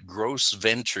were at Gros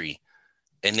Ventre,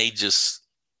 and they just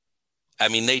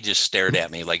stared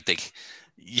at me like like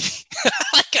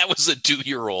I was a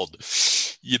 2-year-old,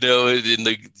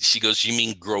 and she goes, you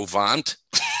mean Grovant?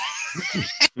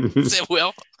 I said,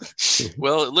 well,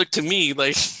 it looked to me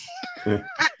like,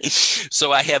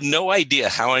 so I have no idea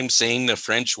how I'm saying the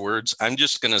French words. I'm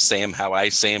just going to say them how I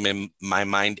say them in my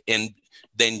mind. And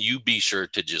then you be sure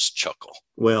to just chuckle.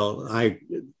 Well, I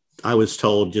was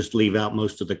told just leave out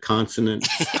most of the consonants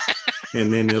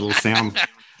and then it'll sound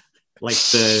like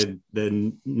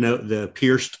the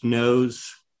pierced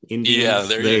nose. Indians. Yeah,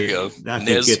 there you go.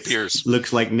 Nez Perce.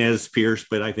 Looks like Nez Perce,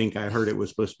 but I think I heard it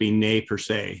was supposed to be Nez Perce.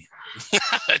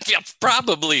 Yeah,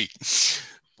 probably.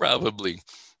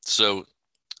 So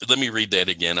let me read that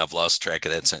again. I've lost track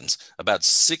of that sentence. About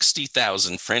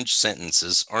 60,000 French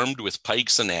sentences armed with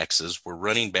pikes and axes were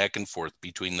running back and forth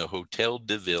between the Hotel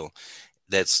de Ville,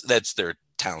 that's their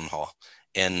town hall,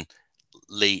 and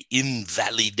Les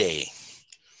Invalides,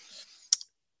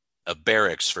 a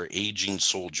barracks for aging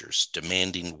soldiers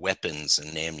demanding weapons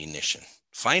and ammunition.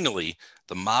 Finally,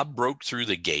 the mob broke through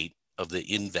the gate of the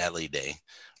Invalides,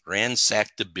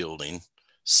 ransacked the building,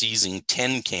 seizing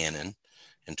 10 cannon,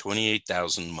 and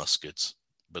 28,000 muskets,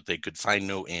 but they could find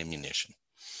no ammunition.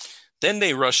 Then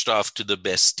they rushed off to the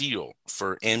Bastille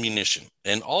for ammunition,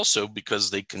 and also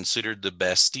because they considered the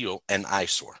Bastille an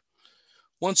eyesore.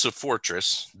 Once a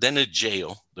fortress, then a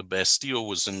jail, the Bastille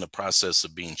was in the process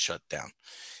of being shut down.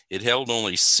 It held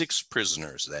only 6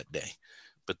 prisoners that day,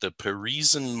 but the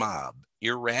Parisian mob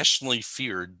irrationally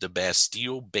feared the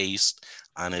Bastille based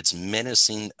on its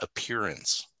menacing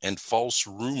appearance and false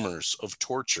rumors of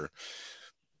torture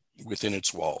within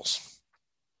its walls.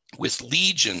 With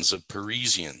legions of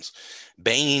Parisians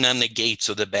banging on the gates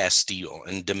of the Bastille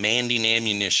and demanding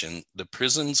ammunition, the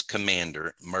prison's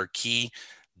commander, Marquis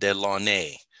de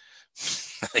Launay,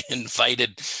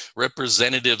 invited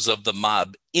representatives of the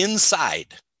mob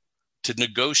inside to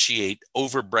negotiate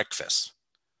over breakfast.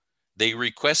 They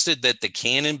requested that the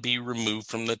cannon be removed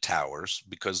from the towers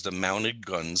because the mounted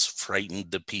guns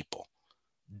frightened the people.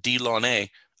 De Launay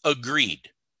agreed,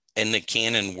 and the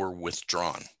cannon were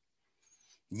withdrawn.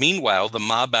 Meanwhile, the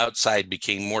mob outside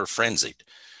became more frenzied,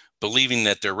 believing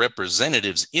that their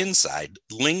representatives inside,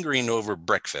 lingering over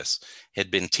breakfast, had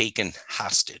been taken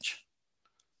hostage.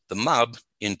 The mob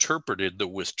interpreted the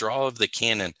withdrawal of the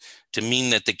cannon to mean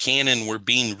that the cannon were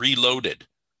being reloaded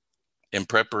in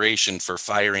preparation for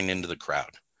firing into the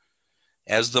crowd.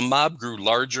 As the mob grew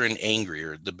larger and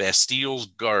angrier, the Bastille's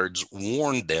guards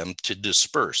warned them to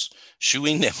disperse,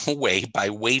 shooing them away by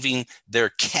waving their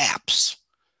caps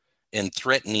and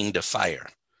threatening to fire.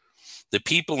 The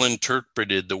people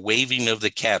interpreted the waving of the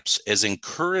caps as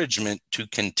encouragement to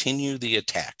continue the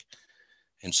attack.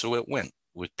 And so it went,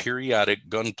 with periodic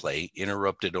gunplay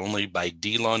interrupted only by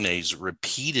De Launay's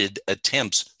repeated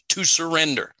attempts to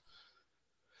surrender.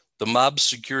 The mob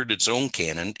secured its own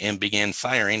cannon and began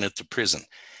firing at the prison,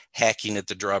 hacking at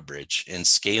the drawbridge and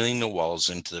scaling the walls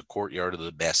into the courtyard of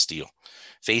the Bastille.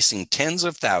 Facing tens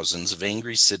of thousands of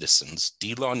angry citizens,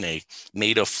 De Launay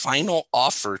made a final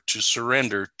offer to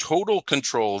surrender total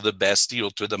control of the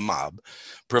Bastille to the mob,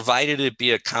 provided it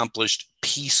be accomplished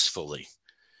peacefully.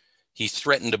 He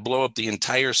threatened to blow up the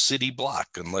entire city block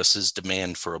unless his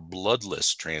demand for a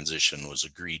bloodless transition was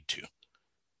agreed to.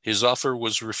 His offer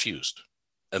was refused,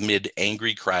 amid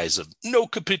angry cries of "no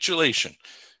capitulation"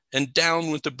 and "down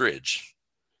with the bridge."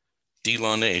 De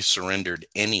Launay surrendered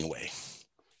anyway.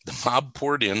 The mob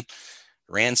poured in,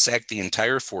 ransacked the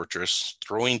entire fortress,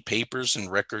 throwing papers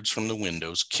and records from the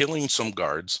windows, killing some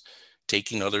guards,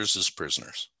 taking others as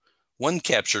prisoners. One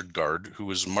captured guard, who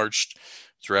was marched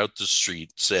throughout the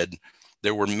street, said,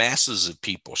 "There were masses of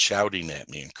people shouting at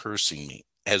me and cursing me,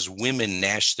 as women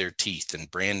gnashed their teeth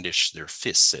and brandished their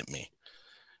fists at me."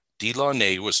 De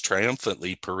Launay was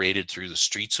triumphantly paraded through the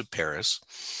streets of Paris,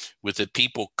 with the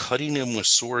people cutting him with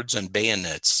swords and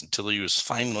bayonets until he was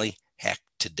finally hacked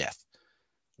to death,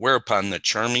 whereupon the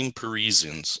charming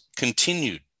Parisians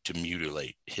continued to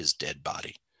mutilate his dead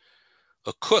body.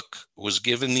 A cook was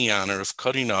given the honor of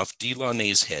cutting off De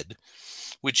Launay's head,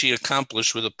 which he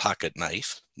accomplished with a pocket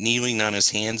knife, kneeling on his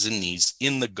hands and knees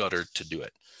in the gutter to do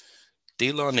it.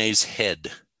 De Launay's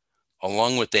head,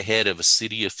 along with the head of a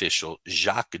city official,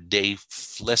 Jacques de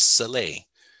Flesselet,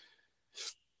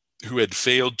 who had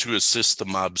failed to assist the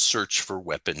mob's search for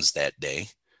weapons that day,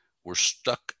 were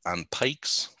stuck on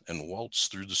pikes and waltzed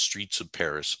through the streets of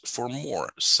Paris for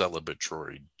more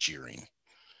celebratory jeering.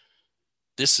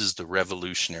 This is the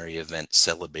revolutionary event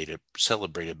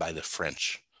celebrated by the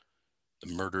French,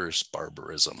 the murderous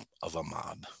barbarism of a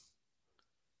mob.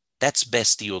 That's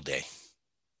Bastille Day.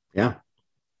 Yeah.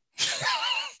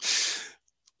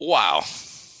 Wow.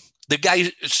 The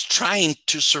guy is trying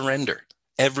to surrender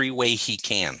every way he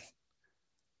can.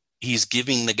 He's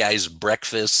giving the guys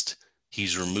breakfast.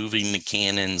 He's removing the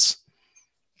cannons.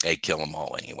 They kill them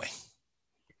all anyway.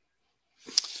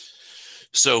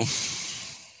 So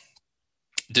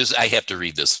I have to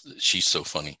read this. She's so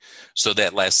funny. So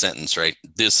that last sentence, right?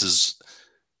 This is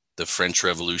the French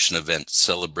Revolution event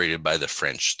celebrated by the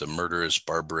French, the murderous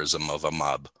barbarism of a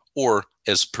mob, or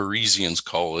as Parisians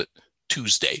call it,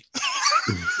 Tuesday.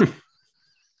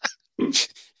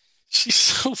 She's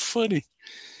so funny.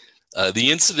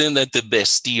 The incident at the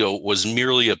Bastille was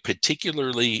merely a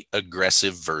particularly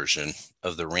aggressive version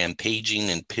of the rampaging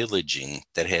and pillaging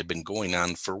that had been going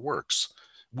on for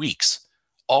weeks,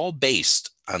 all based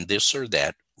on this or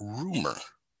that rumor.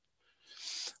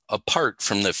 Apart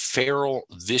from the feral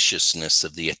viciousness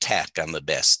of the attack on the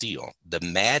Bastille, the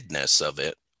madness of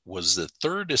it was the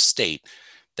third estate,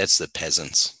 that's the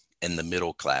peasants and the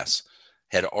middle class,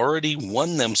 had already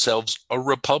won themselves a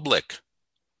republic.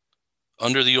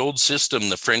 Under the old system,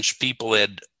 the French people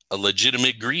had a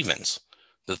legitimate grievance.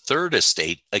 The third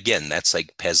estate, again, that's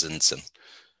like peasants and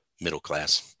middle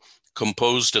class,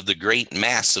 composed of the great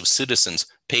mass of citizens,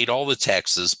 paid all the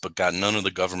taxes but got none of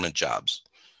the government jobs.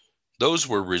 Those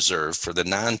were reserved for the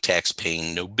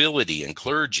non-tax-paying nobility and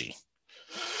clergy.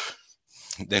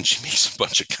 Then she makes a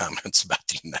bunch of comments about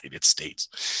the United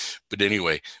States. But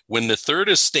anyway, when the Third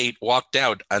Estate walked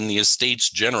out on the Estates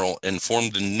General and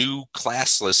formed a new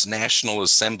classless National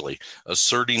Assembly,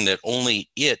 asserting that only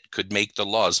it could make the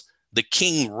laws, the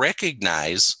king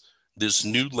recognized this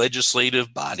new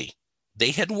legislative body.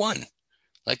 They had won.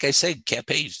 Like I said,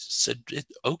 Capet said,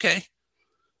 okay.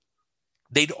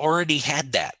 They'd already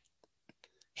had that,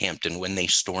 Hampton, when they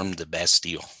stormed the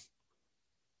Bastille.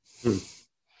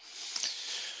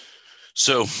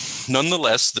 So,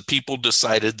 nonetheless, the people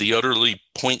decided the utterly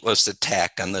pointless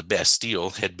attack on the Bastille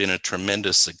had been a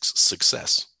tremendous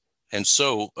success. And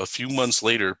so, a few months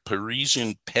later,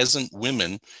 Parisian peasant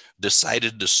women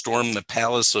decided to storm the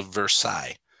Palace of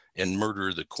Versailles and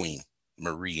murder the Queen,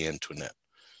 Marie Antoinette.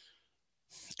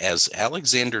 As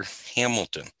Alexander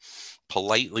Hamilton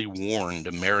politely warned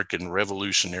American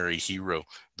revolutionary hero,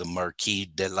 the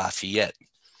Marquis de Lafayette,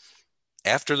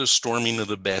 after the storming of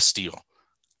the Bastille,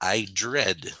 I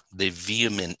dread the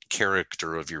vehement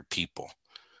character of your people,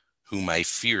 whom I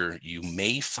fear you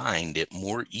may find it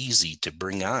more easy to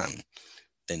bring on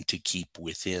than to keep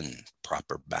within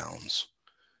proper bounds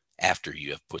after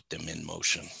you have put them in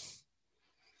motion.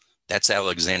 That's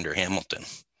Alexander Hamilton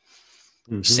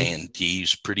saying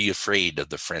he's pretty afraid of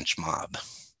the French mob.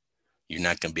 You're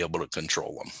not going to be able to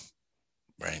control them,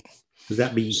 right? Does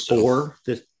that before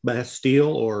the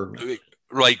Bastille or?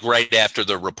 Like right after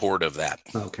the report of that.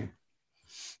 Okay.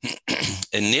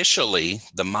 Initially,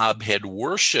 the mob had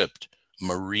worshipped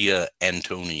Maria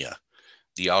Antonia,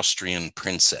 the Austrian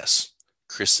princess,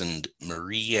 christened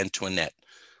Marie Antoinette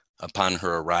upon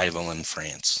her arrival in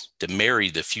France to marry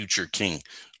the future king,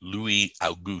 Louis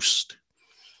Auguste.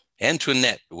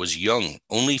 Antoinette was young,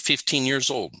 only 15 years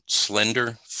old,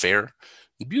 slender, fair,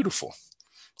 beautiful.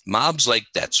 Mobs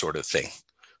liked that sort of thing,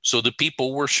 so the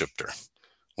people worshipped her.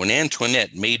 When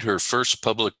Antoinette made her first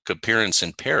public appearance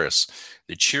in Paris,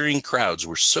 the cheering crowds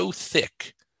were so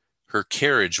thick, her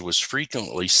carriage was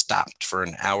frequently stopped for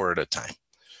an hour at a time.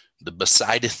 The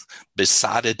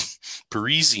besotted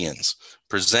Parisians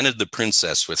presented the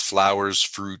princess with flowers,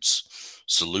 fruits,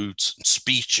 salutes, and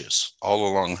speeches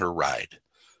all along her ride.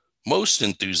 Most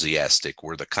enthusiastic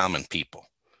were the common people.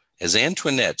 As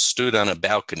Antoinette stood on a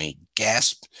balcony,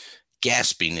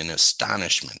 gasping in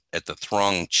astonishment at the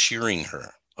throng cheering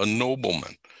her, a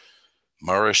nobleman,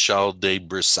 Marechal de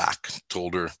Brissac,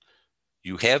 told her,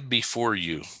 "You have before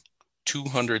you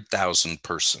 200,000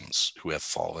 persons who have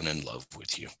fallen in love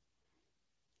with you."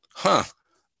 Huh.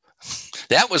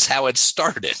 That was how it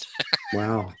started.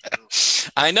 Wow.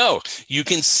 I know. You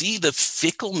can see the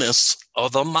fickleness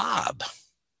of the mob.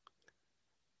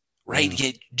 Right?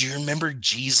 Yeah. Do you remember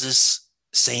Jesus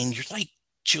saying, "You're like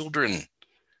children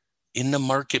in the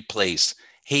marketplace.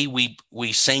 Hey, we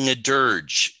sang a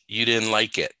dirge. You didn't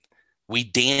like it. We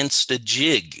danced a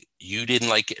jig. You didn't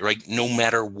like it." Right? No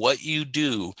matter what you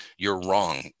do, you're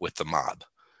wrong with the mob.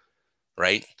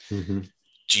 Right? Mm-hmm.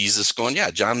 Jesus going,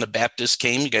 "Yeah, John the Baptist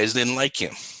came. You guys didn't like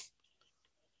him.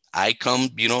 I come,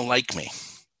 you don't like me."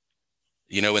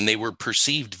 And they were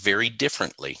perceived very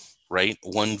differently. Right?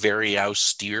 One very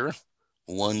austere,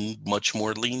 one much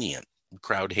more lenient. The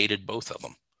crowd hated both of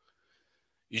them.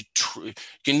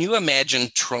 Can you imagine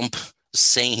Trump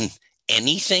saying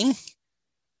anything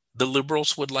the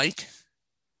liberals would like?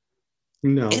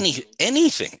 No.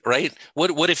 Anything, right?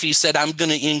 What if he said, "I'm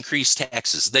going to increase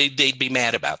taxes"? They'd be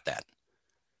mad about that.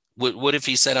 What if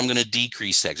he said, "I'm going to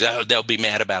decrease taxes"? Oh, they'll be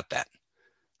mad about that,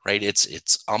 right?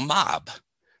 It's a mob.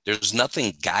 There's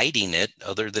nothing guiding it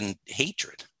other than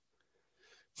hatred.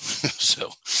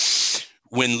 So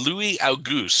when Louis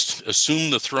Auguste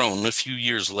assumed the throne a few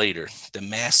years later, the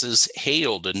masses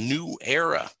hailed a new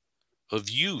era of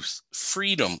youth,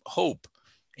 freedom, hope,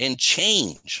 and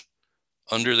change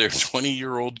under their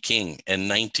 20-year-old king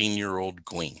and 19-year-old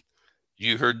queen.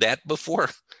 You heard that before?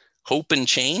 Hope and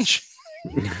change?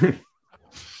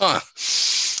 Huh.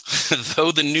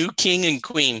 Though the new king and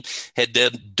queen had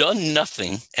done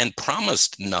nothing and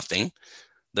promised nothing,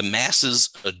 the masses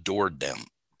adored them,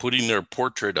 putting their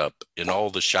portrait up in all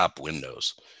the shop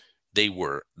windows. They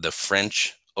were the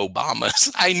French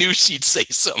Obamas. I knew she'd say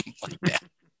something like that.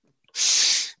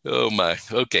 Oh my,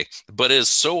 okay. But as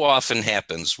so often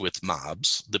happens with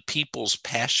mobs, the people's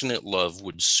passionate love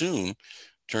would soon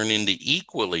turn into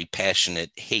equally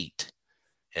passionate hate.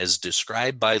 As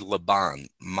described by Laban,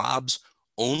 mobs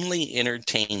only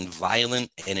entertain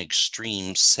violent and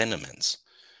extreme sentiments,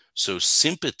 so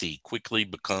sympathy quickly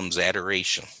becomes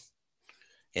adoration.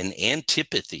 And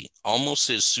antipathy, almost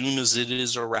as soon as it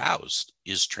is aroused,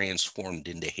 is transformed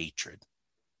into hatred.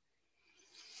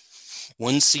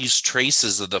 One sees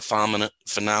traces of the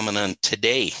phenomenon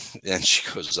today. And she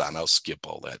goes on, I'll skip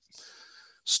all that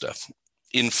stuff.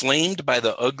 Inflamed by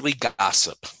the ugly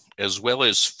gossip, as well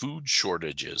as food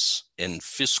shortages and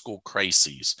fiscal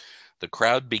crises, the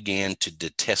crowd began to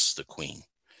detest the queen.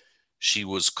 She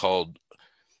was called,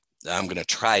 I'm going to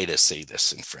try to say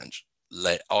this in French,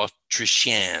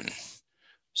 l'Autrichienne.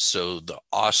 So the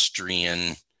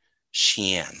Austrian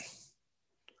chien.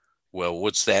 Well,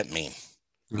 what's that mean?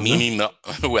 Meaning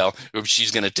well,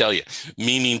 she's going to tell you,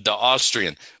 meaning the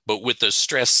Austrian, but with the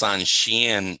stress on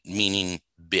chien, meaning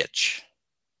bitch.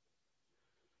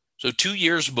 So 2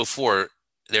 years before,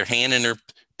 they're handing her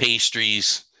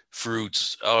pastries,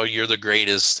 fruits. Oh, you're the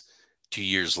greatest. 2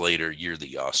 years later, you're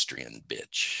the Austrian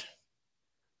bitch.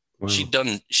 Wow.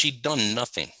 She'd done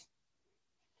nothing.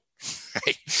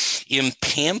 Right? In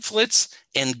pamphlets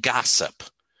and gossip,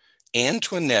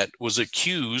 Antoinette was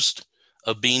accused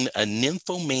of being a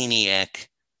nymphomaniac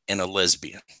and a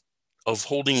lesbian, of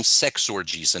holding sex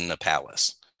orgies in the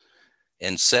palace,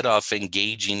 and set off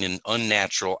engaging in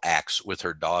unnatural acts with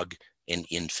her dog and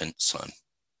infant son.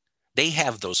 They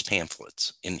have those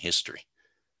pamphlets in history.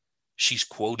 She's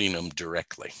quoting them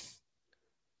directly.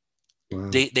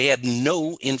 Wow. They have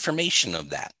no information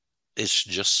of that. It's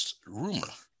just rumor,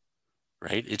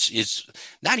 right? It's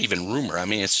not even rumor. I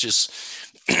mean, it's just,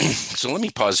 so let me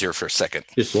pause here for a second.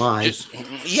 Just lies.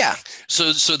 Yeah.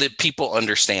 So that people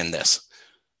understand this.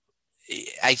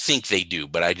 I think they do,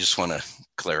 but I just want to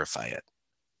clarify it.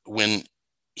 When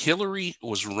Hillary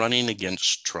was running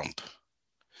against Trump,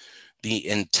 the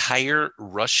entire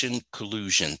Russian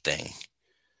collusion thing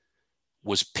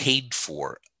was paid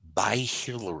for by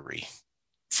Hillary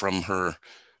from her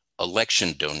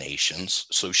election donations.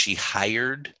 So she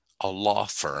hired a law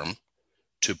firm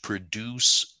to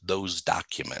produce those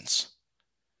documents.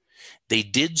 They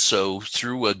did so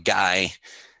through a guy,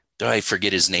 I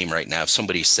forget his name right now. If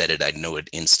somebody said it, I'd know it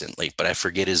instantly, but I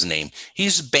forget his name.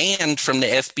 He's banned from the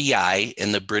FBI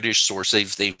and the British source.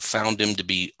 They've found him to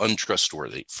be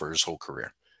untrustworthy for his whole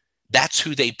career. That's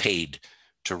who they paid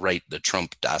to write the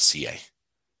Trump dossier.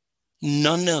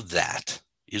 None of that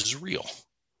is real.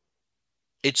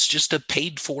 It's just a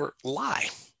paid for lie.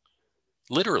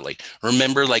 Literally.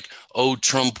 Remember,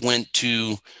 Trump went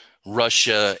to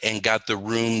Russia and got the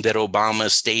room that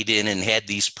Obama stayed in and had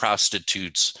these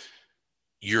prostitutes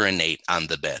urinate on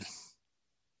the bed.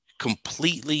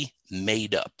 Completely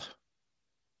made up.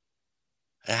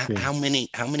 Yeah. How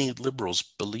many liberals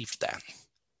believed that?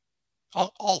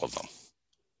 All of them.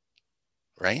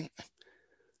 Right?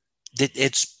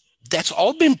 That's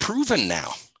all been proven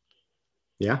now.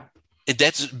 Yeah.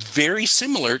 That's very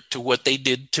similar to what they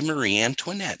did to Marie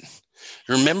Antoinette.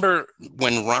 Remember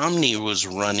when Romney was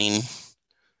running,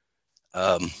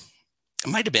 it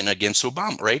might have been against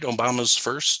Obama, right? Obama's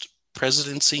first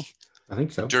presidency. I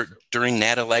think so. During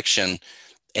that election,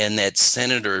 and that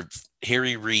Senator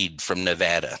Harry Reid from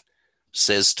Nevada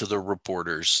says to the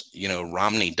reporters,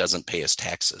 Romney doesn't pay his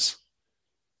taxes.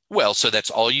 Well, so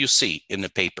that's all you see in the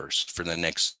papers for the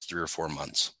next 3 or 4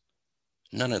 months.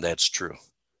 None of that's true.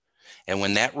 And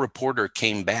when that reporter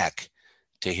came back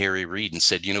to Harry Reid and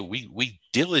said, we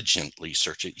diligently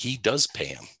search it, he does pay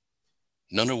him.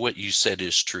 None of what you said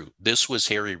is true. This was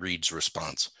Harry Reid's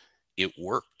response. It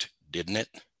worked, didn't it?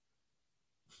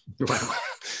 Wow.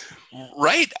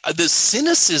 Right? The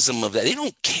cynicism of that. They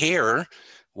don't care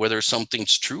whether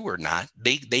something's true or not.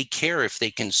 They care if they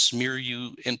can smear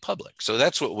you in public. So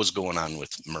that's what was going on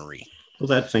with Marie. Well,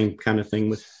 that same kind of thing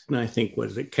with, I think,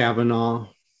 was it Kavanaugh?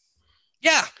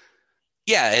 Yeah.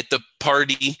 Yeah, at the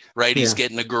party, right? He's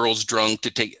getting the girls drunk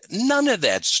to take. None of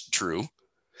that's true.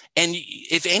 And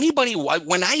if anybody,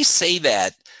 when I say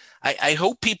that, I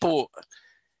hope people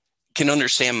can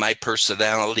understand my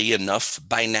personality enough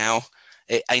by now.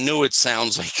 I know it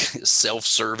sounds like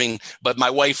self-serving, but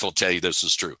my wife will tell you this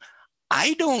is true.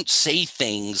 I don't say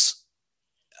things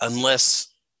unless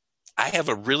I have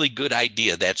a really good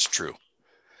idea that's true.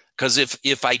 Because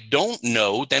if I don't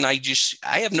know, then I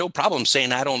have no problem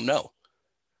saying I don't know.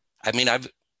 I mean,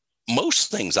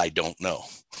 most things I don't know,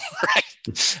 right?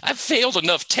 I've failed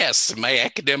enough tests in my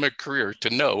academic career to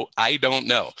know I don't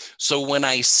know. So when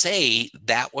I say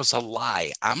that was a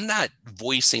lie, I'm not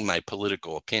voicing my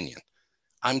political opinion.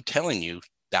 I'm telling you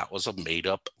that was a made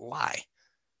up lie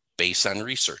based on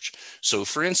research. So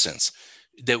for instance,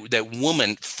 that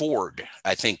woman Ford,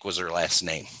 I think was her last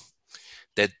name,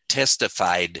 that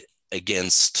testified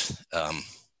against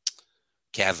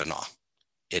Kavanaugh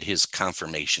at his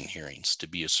confirmation hearings to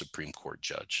be a Supreme Court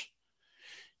judge.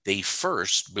 they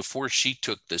first, before she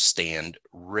took the stand,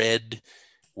 read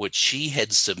what she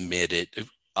had submitted,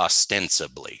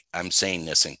 ostensibly, I'm saying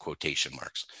this in quotation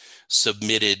marks,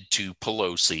 submitted to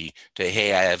Pelosi to,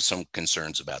 hey, I have some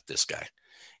concerns about this guy.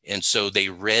 And so they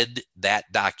read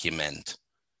that document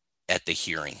at the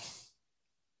hearing.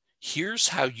 Here's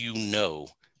how you know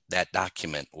that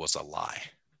document was a lie.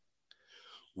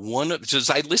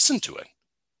 Because I listened to it,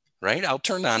 right? I'll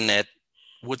turn on that.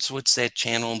 What's that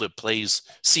channel that plays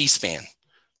C-SPAN,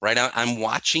 right? I'm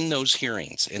watching those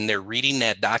hearings and they're reading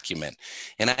that document.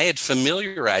 And I had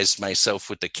familiarized myself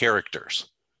with the characters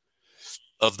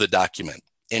of the document.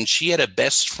 And she had a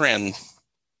best friend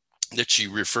that she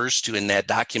refers to in that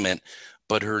document,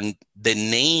 but the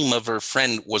name of her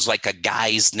friend was like a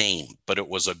guy's name, but it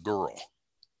was a girl.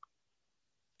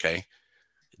 Okay.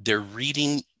 They're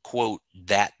reading, quote,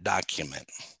 that document,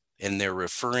 and they're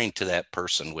referring to that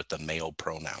person with a male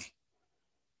pronoun.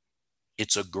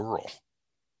 It's a girl,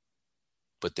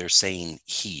 but they're saying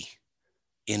he.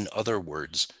 In other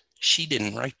words, she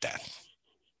didn't write that.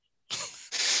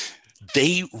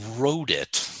 They wrote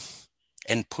it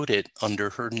and put it under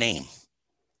her name.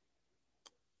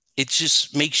 It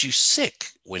just makes you sick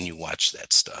when you watch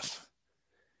that stuff.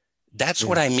 That's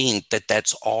what I mean,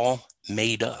 that's all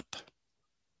made up.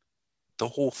 The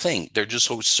whole thing. They're just,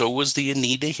 so was the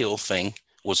Anita Hill thing,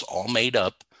 was all made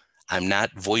up. I'm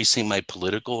not voicing my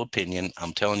political opinion.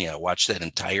 I'm telling you, I watched that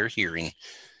entire hearing.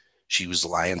 She was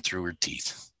lying through her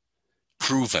teeth.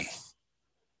 Proven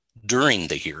during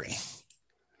the hearing.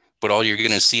 But all you're going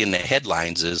to see in the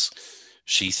headlines is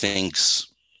she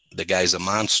thinks the guy's a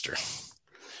monster.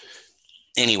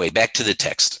 Anyway, back to the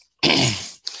text.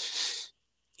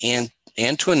 And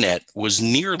Antoinette was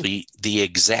nearly the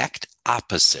exact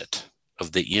opposite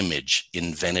of the image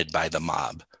invented by the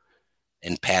mob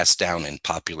and passed down in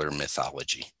popular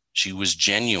mythology. She was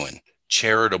genuine,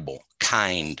 charitable,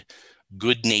 kind,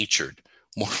 good-natured,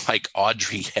 more like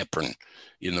Audrey Hepburn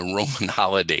in the Roman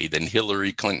holiday than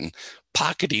Hillary Clinton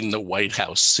pocketing the White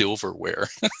House silverware.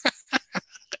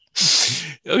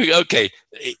 Okay,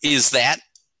 is that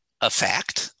a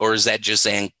fact, or is that just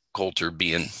Ann Coulter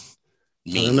being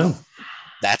mean? I don't know.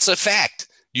 That's a fact.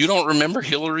 You don't remember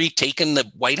Hillary taking the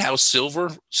White House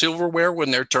silverware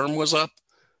when their term was up?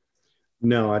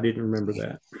 No, I didn't remember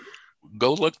that.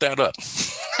 Go look that up.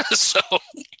 So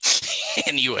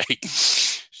anyway,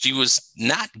 she was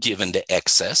not given to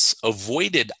excess,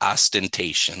 avoided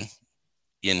ostentation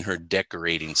in her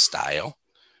decorating style.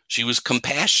 She was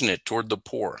compassionate toward the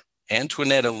poor.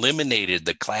 Antoinette eliminated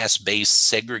the class-based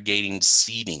segregating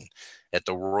seating at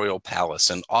the royal palace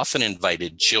and often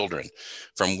invited children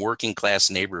from working class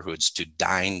neighborhoods to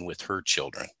dine with her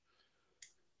children.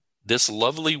 This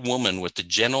lovely woman with the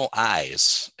gentle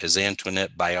eyes, as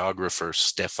Antoinette biographer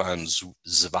Stefan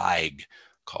Zweig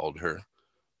called her,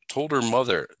 told her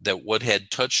mother that what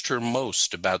had touched her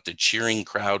most about the cheering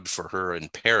crowd for her in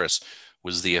Paris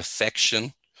was the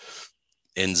affection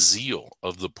and zeal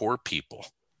of the poor people,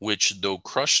 which, though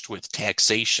crushed with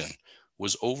taxation,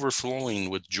 was overflowing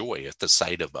with joy at the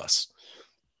sight of us.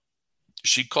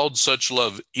 She called such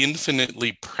love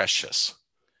infinitely precious.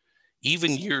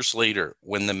 Even years later,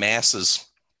 when the masses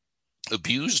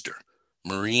abused her,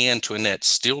 Marie Antoinette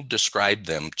still described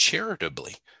them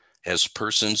charitably as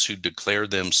persons who declare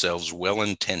themselves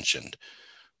well-intentioned,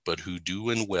 but who do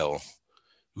and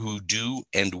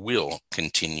will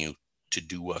continue to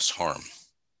do us harm.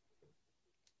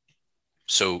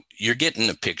 So you're getting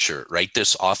a picture, right?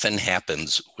 This often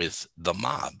happens with the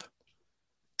mob.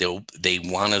 They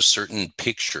want a certain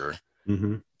picture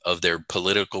of their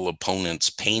political opponents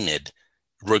painted,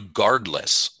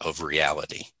 regardless of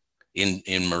reality.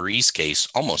 In Marie's case,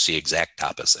 almost the exact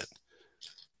opposite.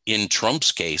 In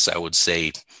Trump's case, I would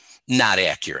say not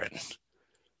accurate,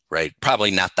 right?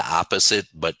 Probably not the opposite,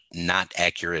 but not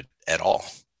accurate at all.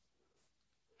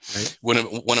 Right.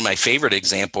 One of my favorite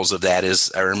examples of that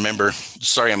is, I remember,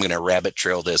 sorry, I'm going to rabbit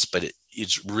trail this, but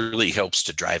it really helps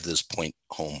to drive this point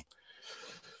home.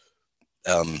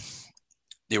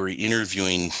 They were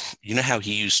interviewing, you know how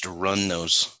he used to run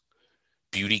those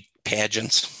beauty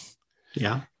pageants?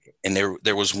 Yeah. And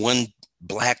there was one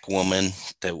Black woman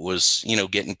that was,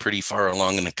 getting pretty far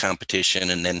along in the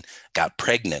competition and then got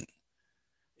pregnant.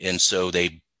 And so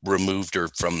they removed her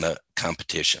from the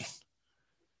competition.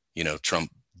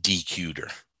 Trump DQ'd her.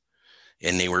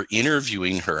 And they were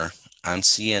interviewing her on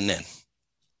CNN.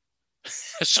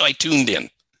 So I tuned in.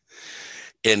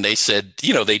 And they said,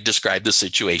 they described the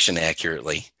situation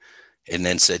accurately. And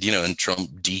then said, and Trump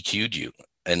DQ'd you.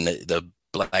 And the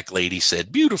Black lady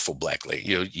said, beautiful Black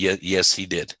lady. Yes, he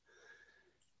did.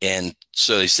 And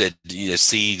so they said, you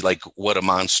see, like, what a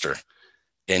monster.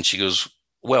 And she goes,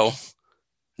 well,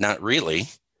 not really.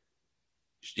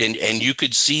 And you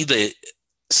could see the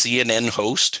CNN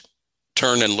host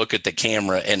turn and look at the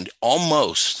camera, and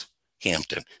almost,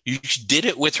 Hampton, you did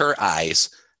it with her eyes,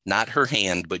 not her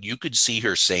hand, but you could see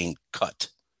her saying, cut.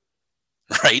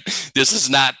 Right? This is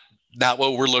not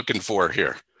what we're looking for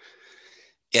here.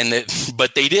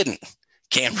 But they didn't.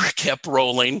 Camera kept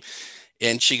rolling,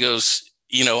 and she goes,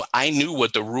 I knew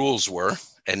what the rules were,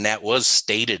 and that was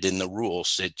stated in the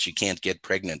rules that you can't get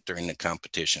pregnant during the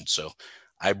competition. So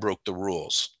I broke the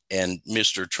rules, and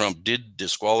Mr. Trump did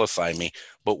disqualify me.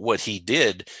 But what he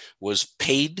did was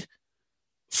paid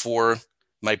for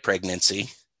my pregnancy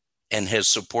and has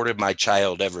supported my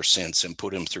child ever since and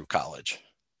put him through college.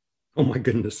 Oh my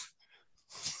goodness.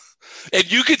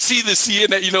 And you could see the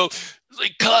CNN,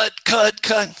 like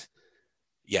cut.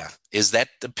 Yeah. Is that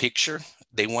the picture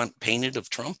they want painted of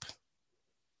Trump?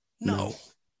 No.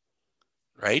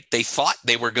 Right? They thought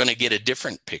they were going to get a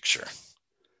different picture.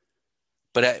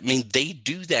 But I mean, they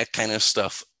do that kind of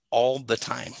stuff all the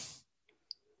time.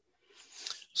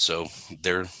 So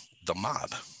they're the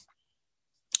mob.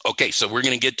 Okay, so we're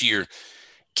going to get to your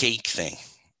cake thing.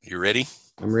 You ready?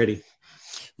 I'm ready.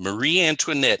 Marie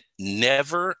Antoinette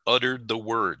never uttered the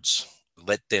words,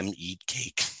 "Let them eat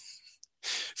cake."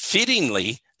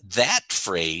 Fittingly, that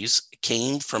phrase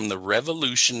came from the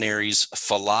revolutionary's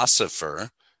philosopher,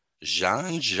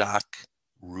 Jean-Jacques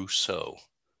Rousseau,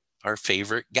 our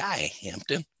favorite guy,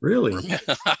 Hampton. Really?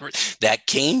 That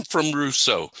came from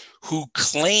Rousseau, who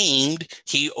claimed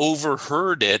he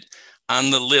overheard it on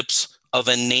the lips of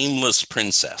a nameless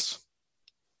princess.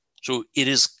 So it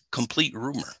is complete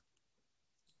rumor.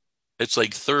 It's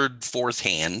like third, fourth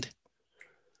hand,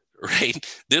 right?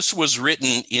 This was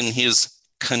written in his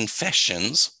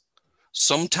Confessions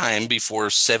sometime before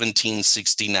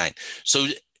 1769. So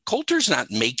Coulter's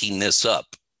not making this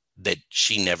up that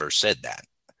she never said that.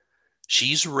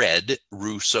 She's read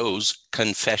Rousseau's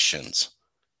Confessions,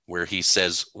 where he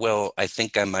says, well, I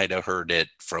think I might have heard it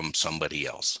from somebody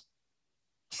else.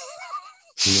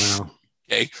 Wow.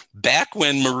 Okay. Back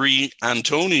when Marie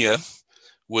Antonia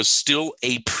was still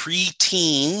a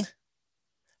preteen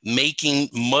making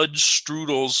mud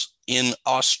strudels in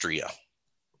Austria.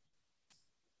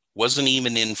 Wasn't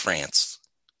even in France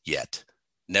yet.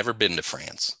 Never been to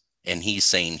France. And he's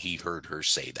saying he heard her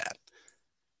say that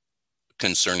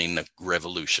concerning the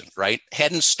revolution, right?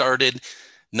 Hadn't started.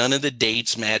 None of the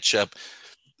dates match up.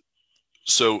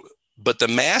 So, but the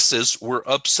masses were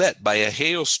upset by a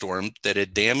hailstorm that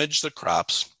had damaged the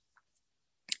crops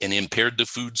and impaired the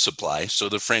food supply. So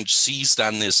the French seized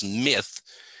on this myth,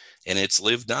 and it's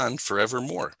lived on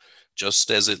forevermore, just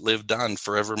as it lived on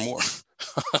forevermore.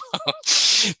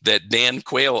 That Dan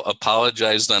Quayle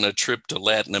apologized on a trip to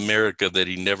Latin America that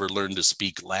he never learned to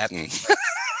speak Latin.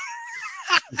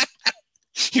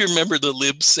 You remember the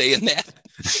libs saying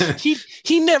that?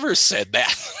 He never said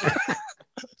that.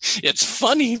 It's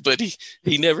funny, but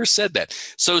he never said that.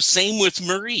 So same with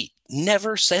Marie,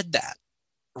 never said that,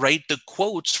 right? The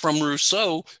quotes from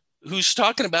Rousseau, who's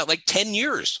talking about like 10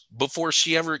 years before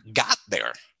she ever got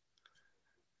there.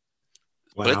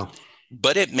 Wow.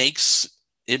 But it makes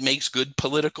good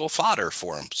political fodder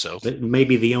for him. So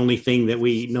maybe the only thing that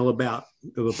we know about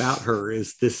her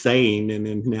is this saying, and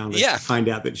then now they find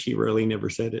out that she really never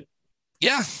said it.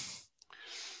 Yeah.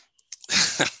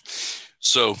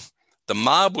 So the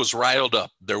mob was riled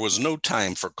up. There was no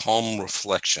time for calm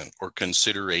reflection or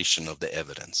consideration of the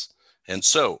evidence. And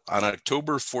so on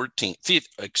October 5th,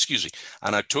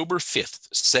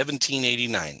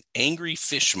 1789, angry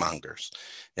fishmongers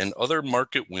and other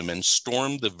market women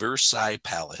stormed the Versailles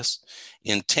Palace,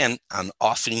 intent on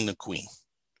offing the queen.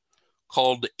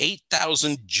 Called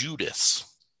 8,000 Judiths,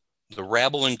 the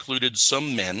rabble included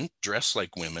some men dressed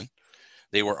like women.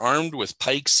 They were armed with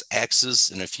pikes, axes,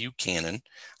 and a few cannon,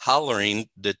 hollering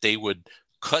that they would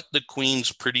cut the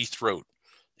queen's pretty throat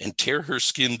and tear her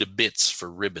skin to bits for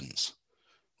ribbons.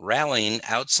 Rallying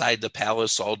outside the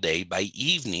palace all day, by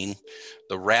evening,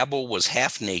 the rabble was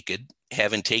half naked,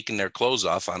 having taken their clothes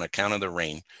off on account of the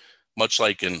rain, much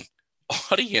like an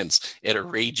audience at a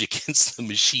Rage Against the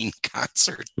Machine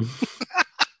concert.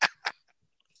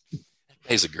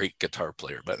 He's a great guitar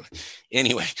player, by the way.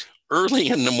 Anyway, early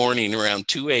in the morning, around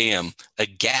 2 a.m., a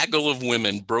gaggle of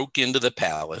women broke into the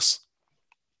palace,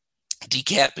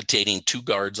 decapitating 2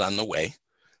 guards on the way.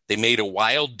 They made a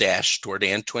wild dash toward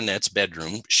Antoinette's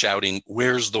bedroom, shouting,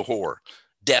 "Where's the whore?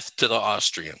 Death to the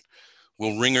Austrian.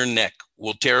 We'll wring her neck.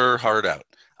 We'll tear her heart out.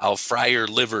 I'll fry her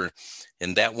liver,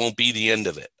 and that won't be the end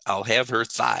of it. I'll have her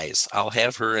thighs. I'll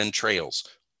have her entrails."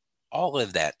 All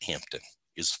of that, Hampton,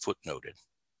 is footnoted.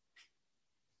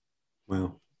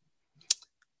 Wow.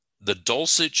 The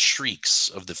dulcet shrieks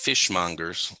of the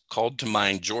fishmongers called to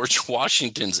mind George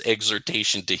Washington's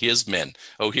exhortation to his men.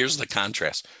 Oh, here's the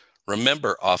contrast.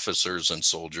 Remember, officers and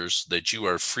soldiers, that you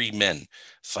are free men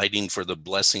fighting for the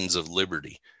blessings of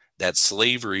liberty, that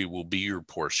slavery will be your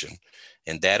portion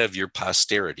and that of your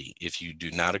posterity if you do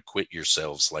not acquit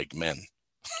yourselves like men.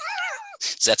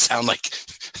 Does that sound like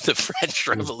the French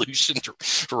Revolution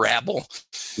rabble?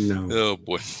 No. Oh,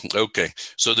 boy. Okay.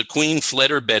 So the Queen fled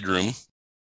her bedroom.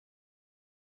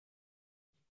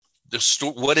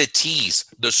 What a tease.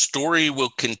 The story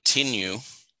will continue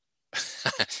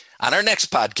on our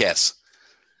next podcast.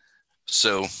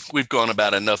 So we've gone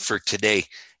about enough for today,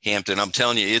 Hampton. I'm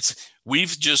telling you,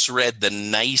 we've just read the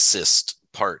nicest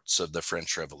parts of the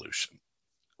French Revolution.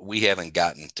 We haven't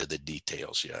gotten to the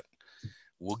details yet.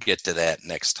 We'll get to that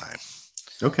next time.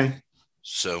 Okay.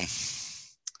 So.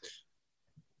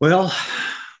 Well,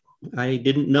 I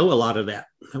didn't know a lot of that.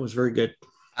 That was very good.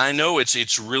 I know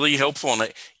it's really helpful.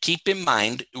 And keep in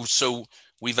mind, so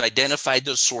we've identified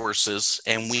the sources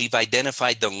and we've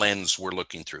identified the lens we're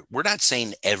looking through. We're not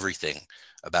saying everything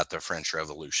about the French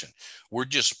Revolution. We're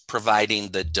just providing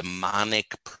the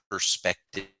demonic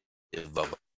perspective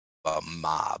of a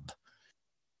mob.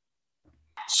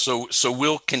 So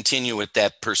we'll continue with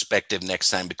that perspective next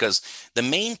time, because the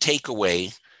main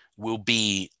takeaway will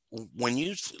be when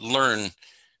you learn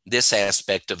this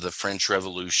aspect of the French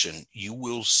Revolution, you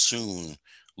will soon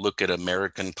look at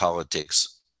American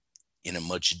politics in a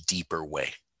much deeper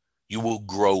way. You will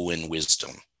grow in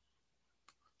wisdom.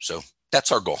 So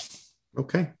that's our goal.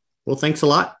 Okay. Well, thanks a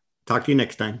lot. Talk to you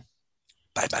next time.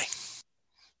 Bye-bye.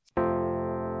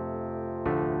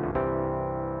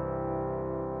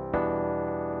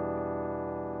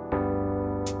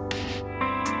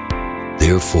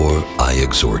 Therefore, I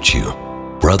exhort you,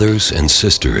 brothers and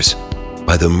sisters,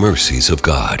 by the mercies of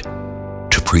God,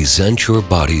 to present your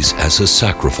bodies as a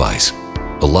sacrifice,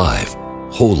 alive,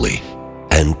 holy,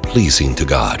 and pleasing to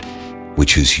God,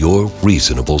 which is your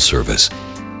reasonable service.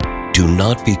 Do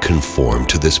not be conformed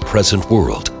to this present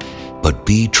world, but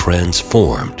be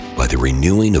transformed by the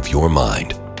renewing of your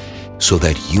mind, so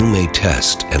that you may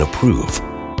test and approve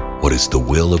what is the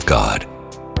will of God,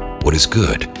 what is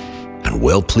good and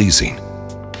well-pleasing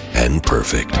and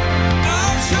perfect.